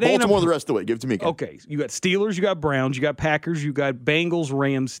 Baltimore the rest of the way. Give it to me again. Okay, you got Steelers, you got Browns, you got Packers, you got Bengals,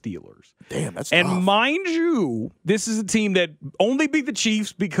 Rams, Steelers. Damn, that's and tough. Mind you, this is a team that only beat the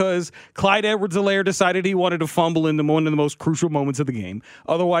Chiefs because Clyde Edwards-Helaire decided he wanted to fumble in one of the most crucial moments of the game.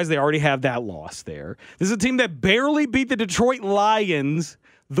 Otherwise, they already have that loss there. This is a team that barely beat the Detroit Lions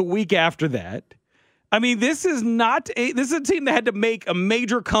the week after that. I mean, this is a team that had to make a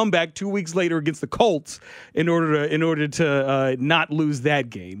major comeback 2 weeks later against the Colts in order to not lose that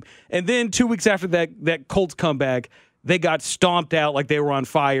game. And then 2 weeks after that Colts comeback, they got stomped out like they were on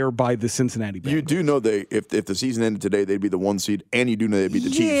fire by the Cincinnati Bengals. You do know if the season ended today, they'd be the 1 seed, and you do know they'd beat the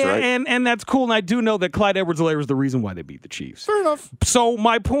Chiefs, right? and that's cool. And I do know that Clyde Edwards-Helaire is the reason why they beat the Chiefs. Fair enough. So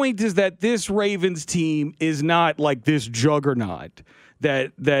my point is that this Ravens team is not like this juggernaut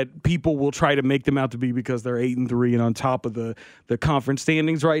that people will try to make them out to be because they're 8-3 and on top of the conference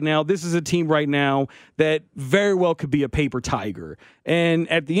standings right now. This is a team right now that very well could be a paper tiger. And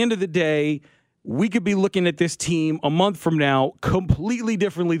at the end of the day, we could be looking at this team a month from now completely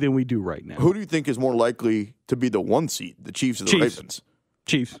differently than we do right now. Who do you think is more likely to be the 1 seed, the Chiefs or the Ravens?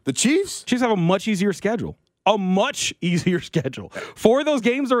 Chiefs. The Chiefs? Chiefs have a much easier schedule. A much easier schedule. 4 of those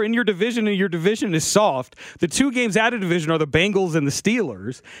games are in your division, and your division is soft. The 2 games out of division are the Bengals and the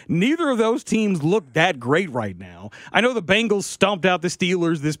Steelers. Neither of those teams look that great right now. I know the Bengals stomped out the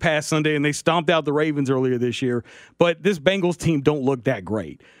Steelers this past Sunday, and they stomped out the Ravens earlier this year, but this Bengals team don't look that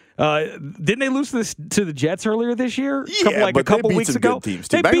great. Didn't they lose to the Jets earlier this year? Yeah, a couple weeks ago. Good teams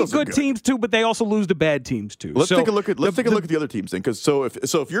too. They Bengals beat good teams too, but they also lose to bad teams too. Let's take a look at the other teams then, because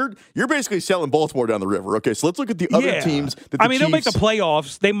if you're basically selling Baltimore down the river, okay? So let's look at the other teams. They'll make the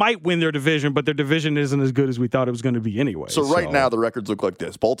playoffs. They might win their division, but their division isn't as good as we thought it was going to be anyway. So right now the records look like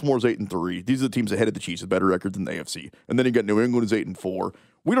this: Baltimore's 8-3. These are the teams ahead of the Chiefs with better records in the AFC, and then you got New England is 8-4.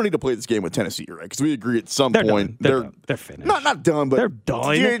 We don't need to play this game with Tennessee, right? Because we agree at some point they're finished. Not done, but they're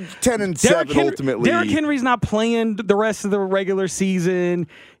done. 10-7 ultimately. Derrick Henry's not playing the rest of the regular season.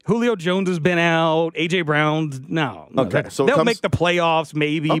 Julio Jones has been out. A.J. Brown, no. Okay, so they'll make the playoffs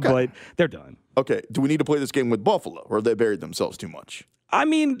maybe, but they're done. Okay, do we need to play this game with Buffalo, or have they buried themselves too much? I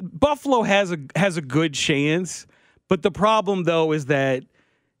mean, Buffalo has a good chance, but the problem though is that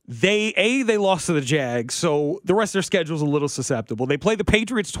they lost to the Jags, so the rest of their schedule is a little susceptible. They play the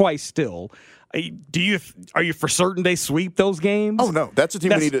Patriots twice still. Are you for certain they sweep those games? Oh no, that's a team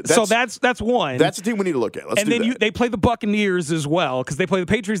we need to. That's one. That's a team we need to look at. Let's and then they play the Buccaneers as well because they play the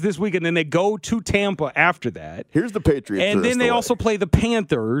Patriots this week, and then they go to Tampa after that. Here's the Patriots, and then they also play the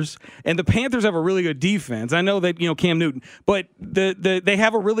Panthers, and the Panthers have a really good defense. I know that Cam Newton, but they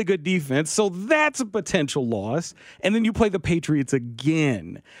have a really good defense, so that's a potential loss. And then you play the Patriots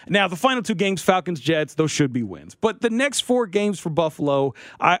again. Now the final 2 games, Falcons, Jets, those should be wins. But the next 4 games for Buffalo,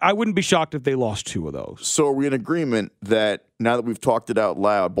 I wouldn't be shocked if they lost 2 of those. So are we in agreement that now that we've talked it out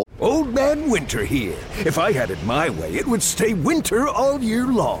loud? Old Man Winter here. If I had it my way, it would stay winter all year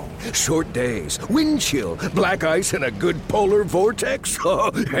long. Short days, wind chill, black ice, and a good polar vortex.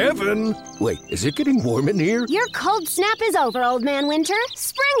 Oh, heaven. Wait, is it getting warm in here? Your cold snap is over, Old Man Winter.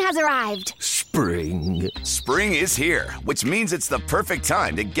 Spring has arrived. Spring. Spring is here, which means it's the perfect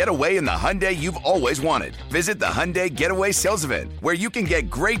time to get away in the Hyundai you've always wanted. Visit the Hyundai Getaway Sales Event, where you can get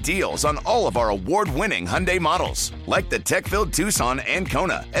great deals on all of our award-winning Hyundai models, like the tech-filled Tucson and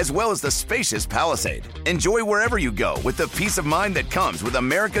Kona, as well as the spacious Palisade. Enjoy wherever you go with the peace of mind that comes with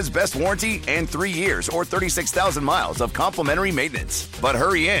America's best warranty and 3 years or 36,000 miles of complimentary maintenance. But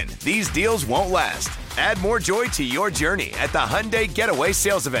hurry in, these deals won't last. Add more joy to your journey at the Hyundai Getaway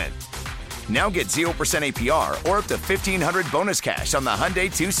Sales Event. Now get 0% APR or up to $1,500 bonus cash on the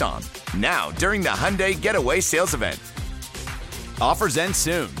Hyundai Tucson. Now, during the Hyundai Getaway Sales Event. Offers end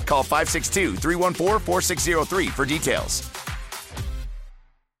soon. Call 562-314-4603 for details.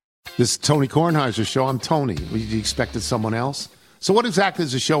 This is Tony Kornheiser's show. I'm Tony. You expected someone else? So what exactly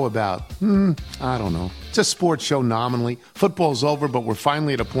is the show about? I don't know. It's a sports show nominally. Football's over, but we're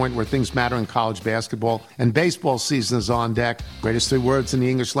finally at a point where things matter in college basketball, and baseball season is on deck. Greatest 3 words in the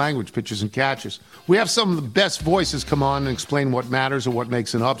English language, pitchers and catchers. We have some of the best voices come on and explain what matters or what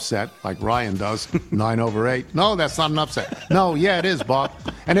makes an upset, like Ryan does, 9/8. No, that's not an upset. No, yeah, it is, Bob.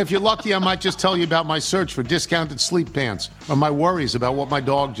 And if you're lucky, I might just tell you about my search for discounted sleep pants or my worries about what my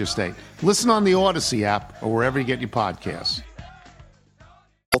dog just ate. Listen on the Odyssey app or wherever you get your podcasts.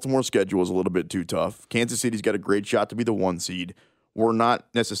 Baltimore's schedule is a little bit too tough. Kansas City's got a great shot to be the 1 seed. We're not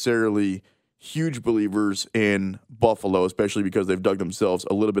necessarily huge believers in Buffalo, especially because they've dug themselves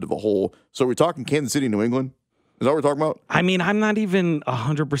a little bit of a hole. So we're talking Kansas City, New England? Is that what we're talking about? I mean, I'm not even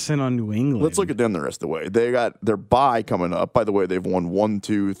 100% on New England. Let's look at them the rest of the way. They got their bye coming up. By the way, they've won 1,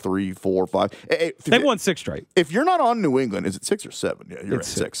 2, 3, 4, 5. They've won 6 straight. If you're not on New England, is it 6 or 7? Yeah, you're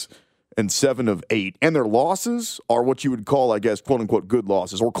it's at 6. And 7 of 8. And their losses are what you would call, I guess, quote-unquote, good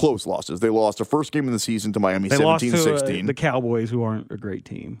losses or close losses. They lost their first game in the season to Miami, 17-16. They lost to the Cowboys, who aren't a great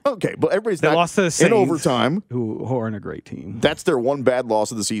team. Okay, but everybody's they not lost to the Saints, in overtime. Who aren't a great team. That's their one bad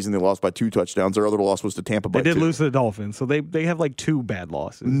loss of the season. They lost by 2 touchdowns. Their other loss was to Tampa by 2. They did lose to the Dolphins, so they have like 2 bad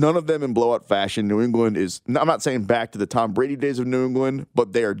losses. None of them in blowout fashion. New England is, I'm not saying back to the Tom Brady days of New England,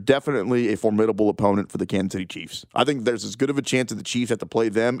 but they are definitely a formidable opponent for the Kansas City Chiefs. I think there's as good of a chance that the Chiefs have to play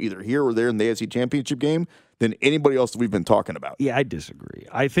them either here or there in the AFC Championship game than anybody else that we've been talking about. Yeah, I disagree.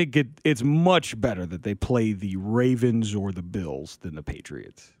 I think it's much better that they play the Ravens or the Bills than the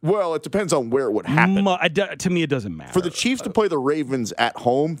Patriots. Well, it depends on where it would happen. To me, it doesn't matter. For the Chiefs to play the Ravens at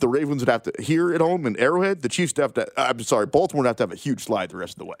home, the Ravens would have to, here at home in Arrowhead, the Chiefs would have to, Baltimore would have to have a huge slide the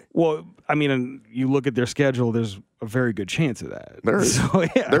rest of the way. Well, I mean, you look at their schedule, there's a very good chance of that. There is. So,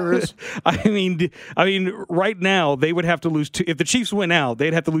 yeah. There is. I mean, right now, they would have to lose 2. If the Chiefs win out,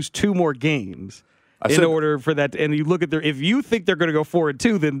 they'd have to lose 2 more games. In order for that, and you look at if you think they're going to go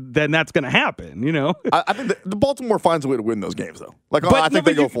 4-2, then that's going to happen. You know, I think the Baltimore finds a way to win those games, though. I think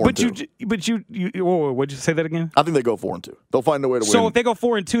they go 4-2. But would you say that again? I think they go 4-2. They'll find a way to win. So if they go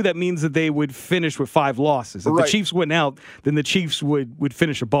 4-2, that means that they would finish with 5 losses. If the Chiefs win out, then the Chiefs would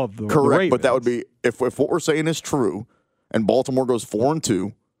finish above the Correct, Ravens. but that would be if what we're saying is true, and Baltimore goes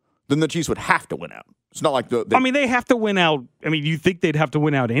 4-2, then the Chiefs would have to win out. It's not like they have to win out. I mean, you think they'd have to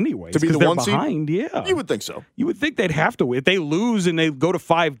win out anyway to be the 1 seed? Behind, yeah. You would think so. You would think they'd have to. If they lose and they go to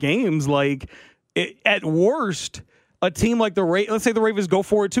 5 games, at worst, a team like let's say the Ravens go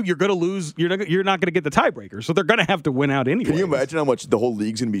 4-2, you're going to lose. You're not going to get the tiebreaker, so they're going to have to win out anyway. Can you imagine how much the whole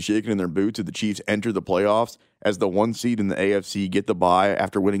league's going to be shaking in their boots if the Chiefs enter the playoffs as the 1 seed in the AFC, get the bye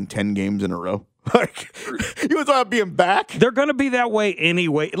after winning 10 games in a row? You would thought being back? They're going to be that way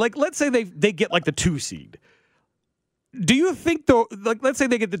anyway. Let's say they get the 2 seed. Do you think let's say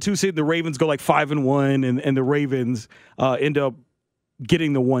they get the 2 seed, the Ravens go 5-1, and the Ravens end up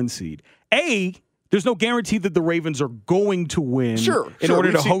getting the 1 seed. There's no guarantee that the Ravens are going to win in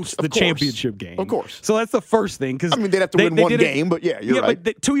order to host the championship game. Of course. So that's the first thing. Because they'd have to win one game, but you're right.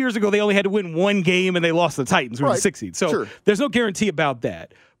 But 2 years ago, they only had to win 1 game, and they lost to the Titans, who were the 6th seed. So there's no guarantee about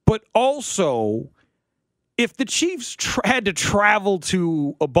that. But also, if the Chiefs had to travel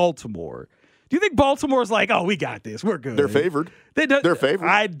to Baltimore, do you think Baltimore's we got this, we're good? They're favored. They're favored.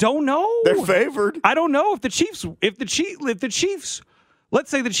 I don't know. They're favored. I don't know if the Chiefs,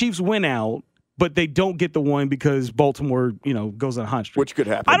 let's say the Chiefs win out, but they don't get the 1 because Baltimore, goes on a hot streak. Which could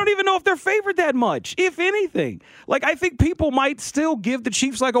happen. I don't even know if they're favored that much, if anything. I think people might still give the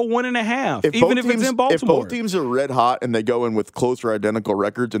Chiefs a 1.5, even if it's in Baltimore. If both teams are red hot and they go in with close or identical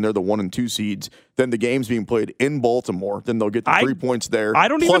records and they're the 1 and 2 seeds, then the game's being played in Baltimore. Then they'll get the 3 points there. I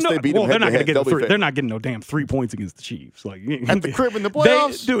don't even know. They beat them head to head. They're not getting no damn 3 points against the Chiefs. At the crib in the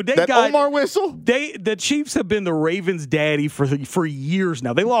playoffs, they got Omar whistle. The Chiefs have been the Ravens' daddy for years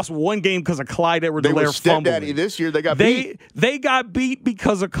now. They lost 1 game because of Clyde Edwards-Helaire fumbling. Stepdaddy this year. They got beat. They got beat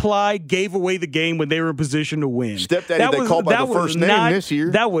because of Clyde gave away the game when they were in position to win. Stepdaddy, they called by the first name this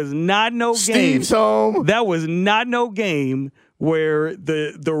year. That was not no game. Steve's home. That was not no game where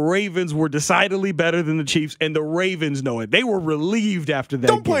the Ravens were decidedly better than the Chiefs, and the Ravens know it. They were relieved after that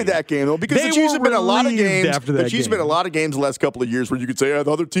game. Don't play that game, though, because the Chiefs have been a lot of games. The Chiefs have been a lot of games the last couple of years where you could say,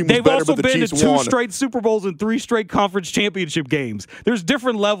 the other team was better, but the Chiefs won. They've also been to 2 straight Super Bowls and 3 straight conference championship games. There's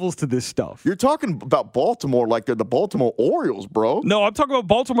different levels to this stuff. You're talking about Baltimore like they're the Baltimore Orioles, bro. No, I'm talking about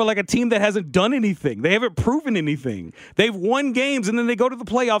Baltimore like a team that hasn't done anything. They haven't proven anything. They've won games, and then they go to the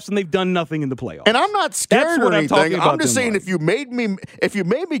playoffs, and they've done nothing in the playoffs. And I'm not scared or anything. I'm just saying if you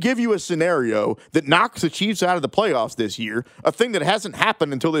made me give you a scenario that knocks the Chiefs out of the playoffs this year, a thing that hasn't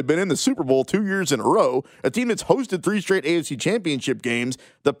happened until they've been in the Super Bowl 2 years in a row, a team that's hosted 3 straight AFC Championship games,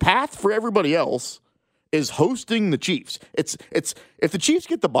 the path for everybody else is hosting the Chiefs. It's if the Chiefs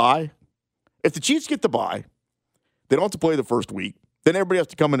get the bye, they don't have to play the first week. Then everybody has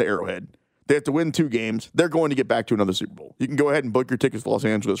to come into Arrowhead. They have to win 2 games. They're going to get back to another Super Bowl. You can go ahead and book your tickets to Los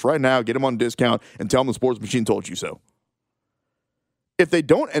Angeles right now, get them on discount, and tell them the sports machine told you so. If they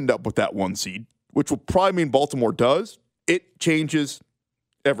don't end up with that 1 seed, which will probably mean Baltimore does, it changes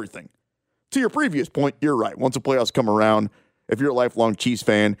everything. To your previous point, you're right. Once the playoffs come around, if you're a lifelong Chiefs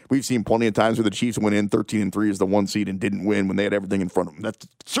fan, we've seen plenty of times where the Chiefs went in 13-3 as the 1 seed and didn't win when they had everything in front of them. That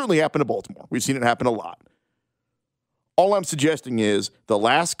certainly happened to Baltimore. We've seen it happen a lot. All I'm suggesting is the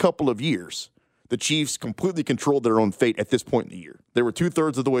last couple of years, the Chiefs completely controlled their own fate at this point in the year. They were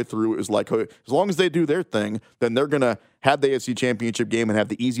 2/3 of the way through. It was like, as long as they do their thing, then they're going to have the AFC Championship game and have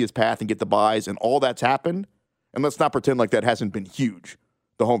the easiest path and get the buys, and all that's happened. And let's not pretend like that hasn't been huge,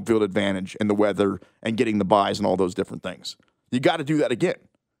 the home field advantage and the weather and getting the buys and all those different things. You got to do that again.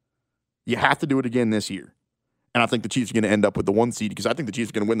 You have to do it again this year. And I think the Chiefs are going to end up with the 1 seed because I think the Chiefs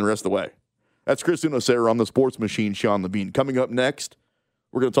are going to win the rest of the way. That's Chris Unocera on the Sports Machine, Sean Levine. Coming up next,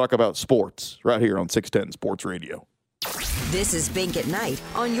 we're going to talk about sports right here on 610 Sports Radio. This is Bink at Night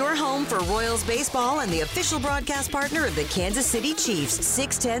on your home for Royals baseball and the official broadcast partner of the Kansas City Chiefs,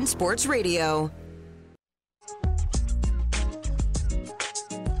 610 Sports Radio.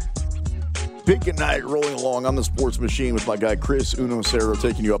 Bink at Night rolling along on the Sports Machine with my guy Chris Unocera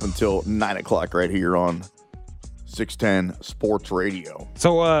taking you up until 9 o'clock right here on 610 Sports Radio.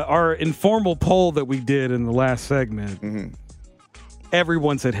 So our informal poll that we did in the last segment,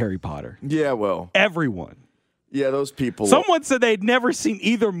 everyone said Harry Potter. Yeah, well. Everyone. Yeah, those people. Someone said they'd never seen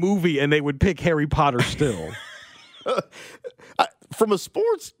either movie and they would pick Harry Potter still. From a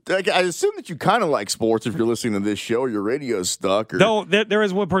sports, I assume that you kind of like sports if you're listening to this show or your radio's stuck. Or... No, there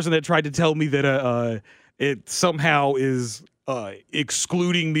is one person that tried to tell me that it somehow is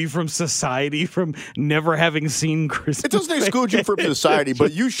excluding me from society from never having seen Christmas. It doesn't exclude you from society,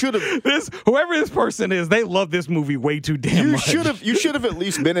 but you should have. Whoever this person is, they love this movie way too damn much. You should have at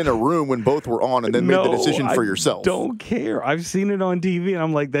least been in a room when both were on and then made the decision for yourself. Don't care. I've seen it on TV, and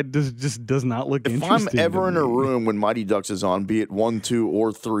I'm like, that just does not look interesting. If I'm ever in a room when Mighty Ducks is on, be it 1, 2,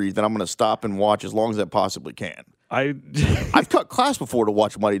 or 3, then I'm going to stop and watch as long as I possibly can. I've cut class before to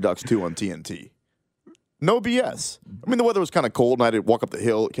watch Mighty Ducks 2 on TNT. No BS. I mean, the weather was kind of cold, and I had to walk up the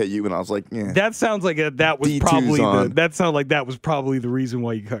hill at KU, and I was like, "Yeah." That sounds like that was probably the reason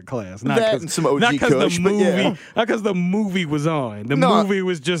why you cut class. Not that and some OG Kush, not because the movie was on. The movie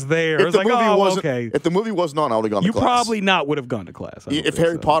was just there. It's like, okay. If the movie wasn't on, I would have gone to class. You probably would have gone to class. If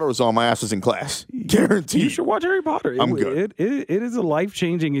Harry Potter was on, my ass was in class. Guaranteed. You should watch Harry Potter. I'm good. It is a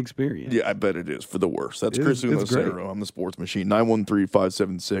life-changing experience. Yeah, I bet it is for the worst. That's Chris Unocera on the Sports Machine.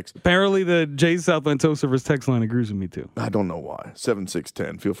 913-576. Apparently, the Jay Southland Toast Servers text line agrees with me too. I don't know why.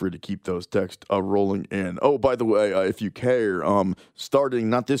 7610. Feel free to keep those texts rolling in. Oh, by the way, if you care, starting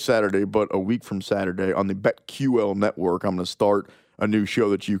not this Saturday, but a week from Saturday on the BetQL network, I'm going to start a new show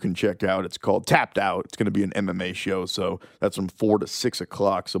that you can check out. It's called Tapped Out. It's going to be an MMA show, so that's from 4 to 6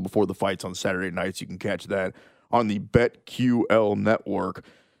 o'clock. So before the fights on Saturday nights, you can catch that on the BetQL network.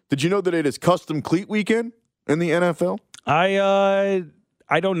 Did you know that it is custom cleat weekend in the NFL?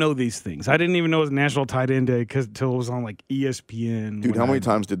 I don't know these things. I didn't even know it was National Tight End Day until it was on like ESPN. Dude, how many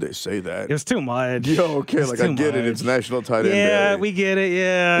times did they say that? It's too much. Yo, okay, like I get it. It's National Tight End Day. Yeah, we get it.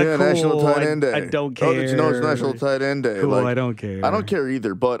 Yeah, cool. National Tight End Day. I don't care. Oh, did you know it's National Tight End Day? Cool, I don't care. I don't care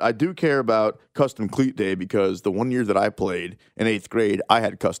either, but I do care about custom cleat day because the one year that I played in 8th grade, I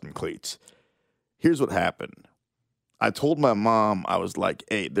had custom cleats. Here's what happened. I told my mom, I was like,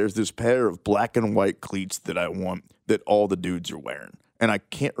 hey, there's this pair of black and white cleats that I want that all the dudes are wearing. And I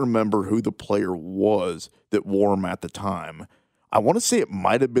can't remember who the player was that wore them at the time. I want to say it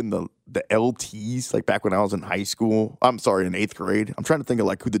might have been the LTs, like back when I was in high school. I'm sorry, in 8th grade. I'm trying to think of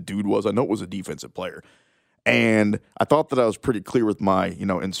like who the dude was. I know it was a defensive player. And I thought that I was pretty clear with my,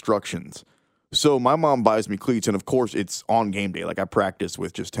 instructions. So my mom buys me cleats, and of course it's on game day. Like I practiced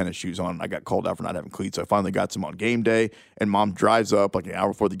with just tennis shoes on. I got called out for not having cleats. So I finally got some on game day, and mom drives up like an hour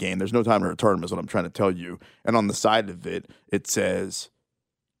before the game. There's no time to return them is what I'm trying to tell you. And on the side of it, it says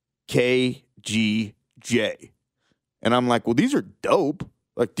KGJ. And I'm like, well, these are dope.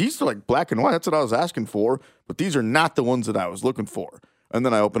 Like these are like black and white. That's what I was asking for. But these are not the ones that I was looking for. And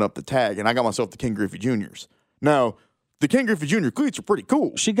then I open up the tag, and I got myself the King Griffey Juniors. Now, The Ken Griffey Jr. cleats are pretty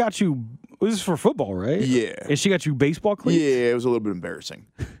cool. She got you. This is for football, right? Yeah. And she got you baseball cleats? Yeah, it was a little bit embarrassing.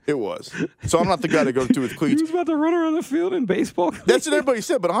 It was. So I'm not the guy to go to with cleats. You was about to run around the field in baseball cleats? That's what everybody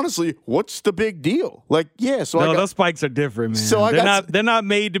said. But honestly, what's the big deal? Like, yeah. So no, those spikes are different, man. So they're not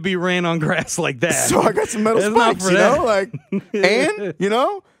made to be ran on grass like that. So I got some metal spikes, you know? Like, and, you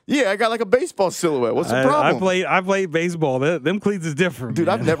know? Yeah, I got like a baseball silhouette. What's the problem? I played baseball. Them cleats is different. Dude,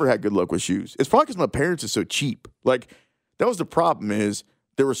 man. I've never had good luck with shoes. It's probably because my parents are so cheap. Like, that was the problem is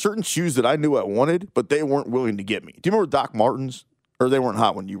there were certain shoes that I knew I wanted, but they weren't willing to get me. Do you remember Doc Martens? Or they weren't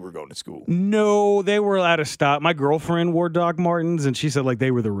hot when you were going to school? No, they were out of stock. My girlfriend wore Doc Martens, and she said like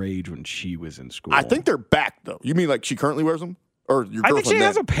they were the rage when she was in school. I think they're back, though. You mean like she currently wears them? Or your girlfriend I think she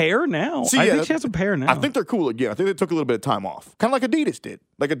has a pair now. See, I think she has a pair now. I think they're cool again. I think they took a little bit of time off. Kind of like Adidas did.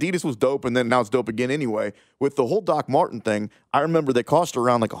 Like Adidas was dope, and then now it's dope again anyway. With the whole Doc Marten thing, I remember they cost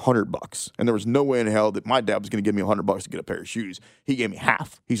around like $100, and there was no way in hell that my dad was going to give me $100 to get a pair of shoes. He gave me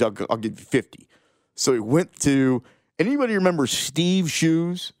half. He's, I'll give you 50. So he went to, anybody remember Steve's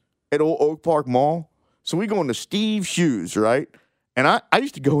Shoes at Old Oak Park Mall? So we go into Steve's Shoes, right? And I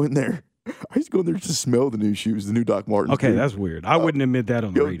used to go in there. I used to go in there just to smell the new shoes, the new Doc Martens. Okay, that's weird. I wouldn't admit that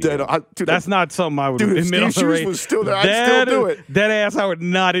on the radio. Dude, that's not something I would admit on the Steve radio. Shoes was still there, I'd still do it. That ass, I would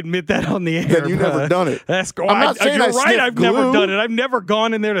not admit that on the air. Then you never done it. That's I'm not saying you're I right. sniff I've glue. never done it. I've never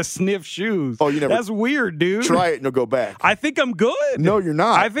gone in there to sniff shoes. Oh, you never. That's weird, dude. Try it and you'll go back. I think I'm good. No, you're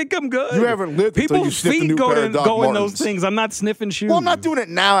not. I think I'm good. You haven't lived until you sniffed a new pair of Doc go in Martens. those things. I'm not sniffing shoes. Well, I'm not doing it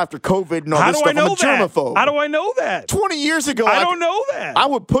now after COVID and all How this do I stuff. know I'm a germaphobe. How do I know that? 20 years ago, I don't know that. I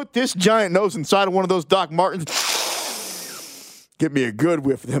would put this giant nose inside of one of those Doc Martens. Get me a good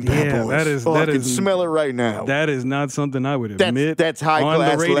whiff of them bad boys. I can smell it right now. That is not something I would admit. That's high on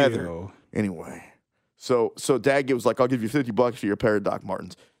class the radio. leather. Anyway, so Dad was like, I'll give you $50 for your pair of Doc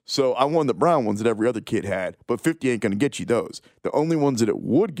Martens. So I wanted the brown ones that every other kid had, but 50 ain't going to get you those. The only ones that it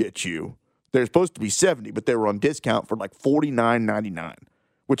would get you, they're supposed to be 70, but they were on discount for like $49.99.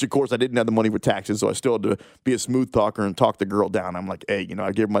 Which, of course, I didn't have the money with taxes, so I still had to be a smooth talker and talk the girl down. I'm like, hey,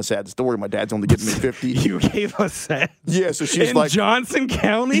 I gave her my sad story. My dad's only getting me 50. You gave us sad? Yeah, so she's in like... Johnson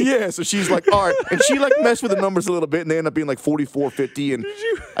County? Yeah, so she's like, all right. And she, like, messed with the numbers a little bit, and they end up being like 44.50, and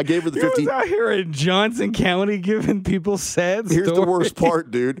I gave her the 50. You was out here in Johnson County giving people sad stories? Here's the worst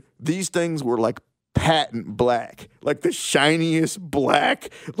part, dude. These things were like patent black, like the shiniest black,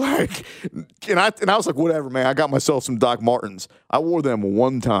 like, and I was like, whatever, man. I got myself some Doc Martens. I wore them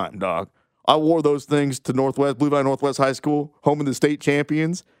one time, dog. I wore those things to Blue Valley Northwest High School, home of the state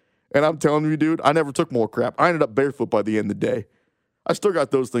champions, and I'm telling you, dude, I never took more crap. I ended up barefoot by the end of the day. I still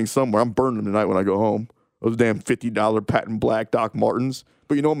got those things somewhere. I'm burning them tonight when I go home. Those damn $50 patent black Doc Martens.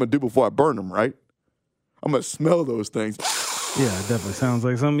 But you know what I'm gonna do before I burn them, right? I'm gonna smell those things. Yeah, it definitely sounds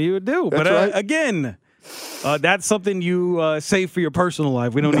like something you would do. That's but right. Again, that's something you save for your personal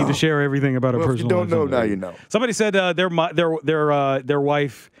life. We don't need to share everything about our personal life. If you don't know, now you know. Somebody said their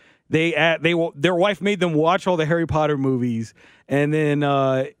wife their wife made them watch all the Harry Potter movies, and then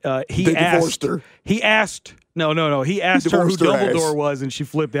he divorced her. He asked no. He asked her who divorced her Dumbledore ass. was, and she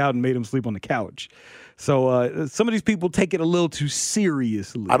flipped out and made him sleep on the couch. So some of these people take it a little too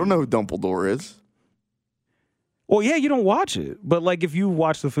seriously. I don't know who Dumbledore is. Well, yeah, you don't watch it, but like if you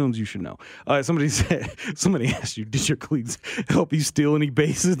watch the films, you should know. Somebody asked you, did your cleats help you steal any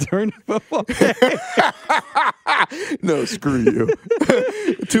bases during the football game? No, screw you.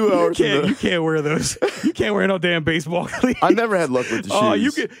 2 hours. You can't wear those. You can't wear no damn baseball cleats. I never had luck with the shoes. Oh,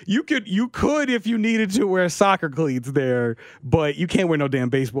 you could if you needed to wear soccer cleats there, but you can't wear no damn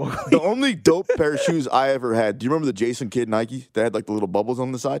baseball cleats. The only dope pair of shoes I ever had. Do you remember the Jason Kidd Nike that had like the little bubbles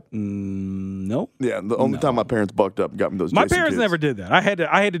on the side? No. Yeah, the only time my parents bucked up and got me those. My Jason parents Kidds. never did that. I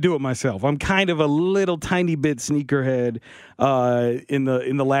had to do it myself. I'm kind of a little tiny bit sneakerhead in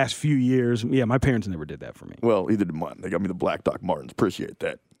the last few years. Yeah, my parents never did that for me. Well, either did mine. They got me the black Doc Martens. Appreciate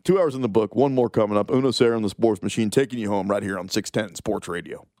that. 2 hours in the book. One more coming up. Uno Sarah and the Sports Machine taking you home right here on 610 Sports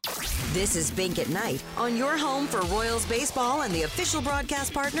Radio. This is Bink at Night on your home for Royals baseball and the official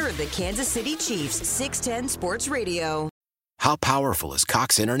broadcast partner of the Kansas City Chiefs, 610 Sports Radio. How powerful is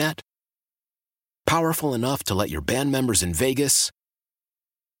Cox Internet? Powerful enough to let your band members in Vegas,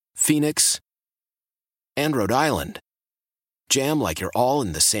 Phoenix, and Rhode Island jam like you're all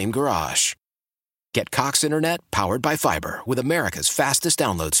in the same garage. Get Cox Internet powered by fiber with America's fastest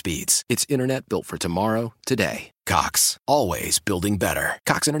download speeds. It's internet built for tomorrow, today. Cox, always building better.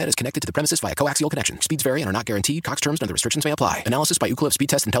 Cox Internet is connected to the premises via coaxial connection. Speeds vary and are not guaranteed. Cox terms and other restrictions may apply. Analysis by Ookla of Speed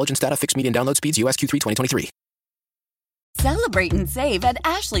Test Intelligence Data. Fixed median download speeds. US Q3 2023. Celebrate and save at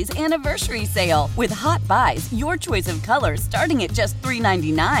Ashley's Anniversary Sale. With Hot Buys, your choice of colors starting at just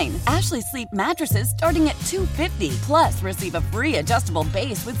 $3.99. Ashley Sleep mattresses starting at $2.50. Plus, receive a free adjustable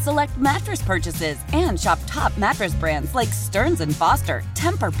base with select mattress purchases. And shop top mattress brands like Stearns & Foster,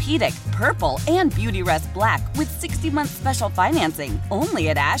 Tempur-Pedic, Purple, and Beautyrest Black with 60-month special financing. Only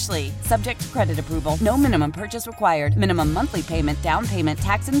at Ashley. Subject to credit approval. No minimum purchase required. Minimum monthly payment, down payment,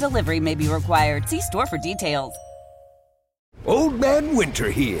 tax, and delivery may be required. See store for details. Old Man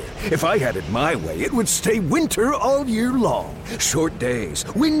Winter here. If I had it my way, it would stay winter all year long. Short days,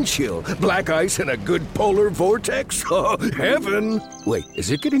 wind chill, black ice, and a good polar vortex. Oh, heaven! Wait,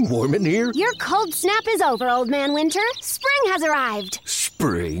 is it getting warm in here? Your cold snap is over, Old Man Winter. Spring has arrived.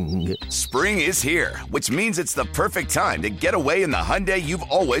 Spring. Spring is here, which means it's the perfect time to get away in the Hyundai you've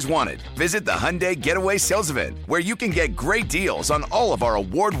always wanted. Visit the Hyundai Getaway Sales Event, where you can get great deals on all of our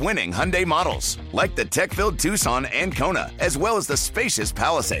award-winning Hyundai models, like the tech-filled Tucson and Kona, as well as the spacious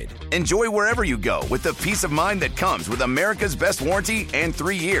Palisade. Enjoy wherever you go with the peace of mind that comes with America's best warranty and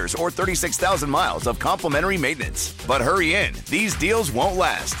 3 years or 36,000 miles of complimentary maintenance. But hurry in, these deals won't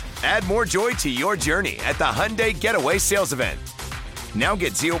last. Add more joy to your journey at the Hyundai Getaway Sales Event. Now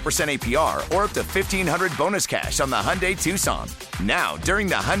get 0% APR or up to $1,500 bonus cash on the Hyundai Tucson. Now, during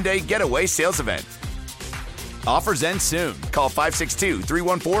the Hyundai Getaway Sales Event. Offers end soon. Call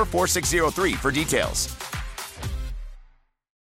 562-314-4603 for details.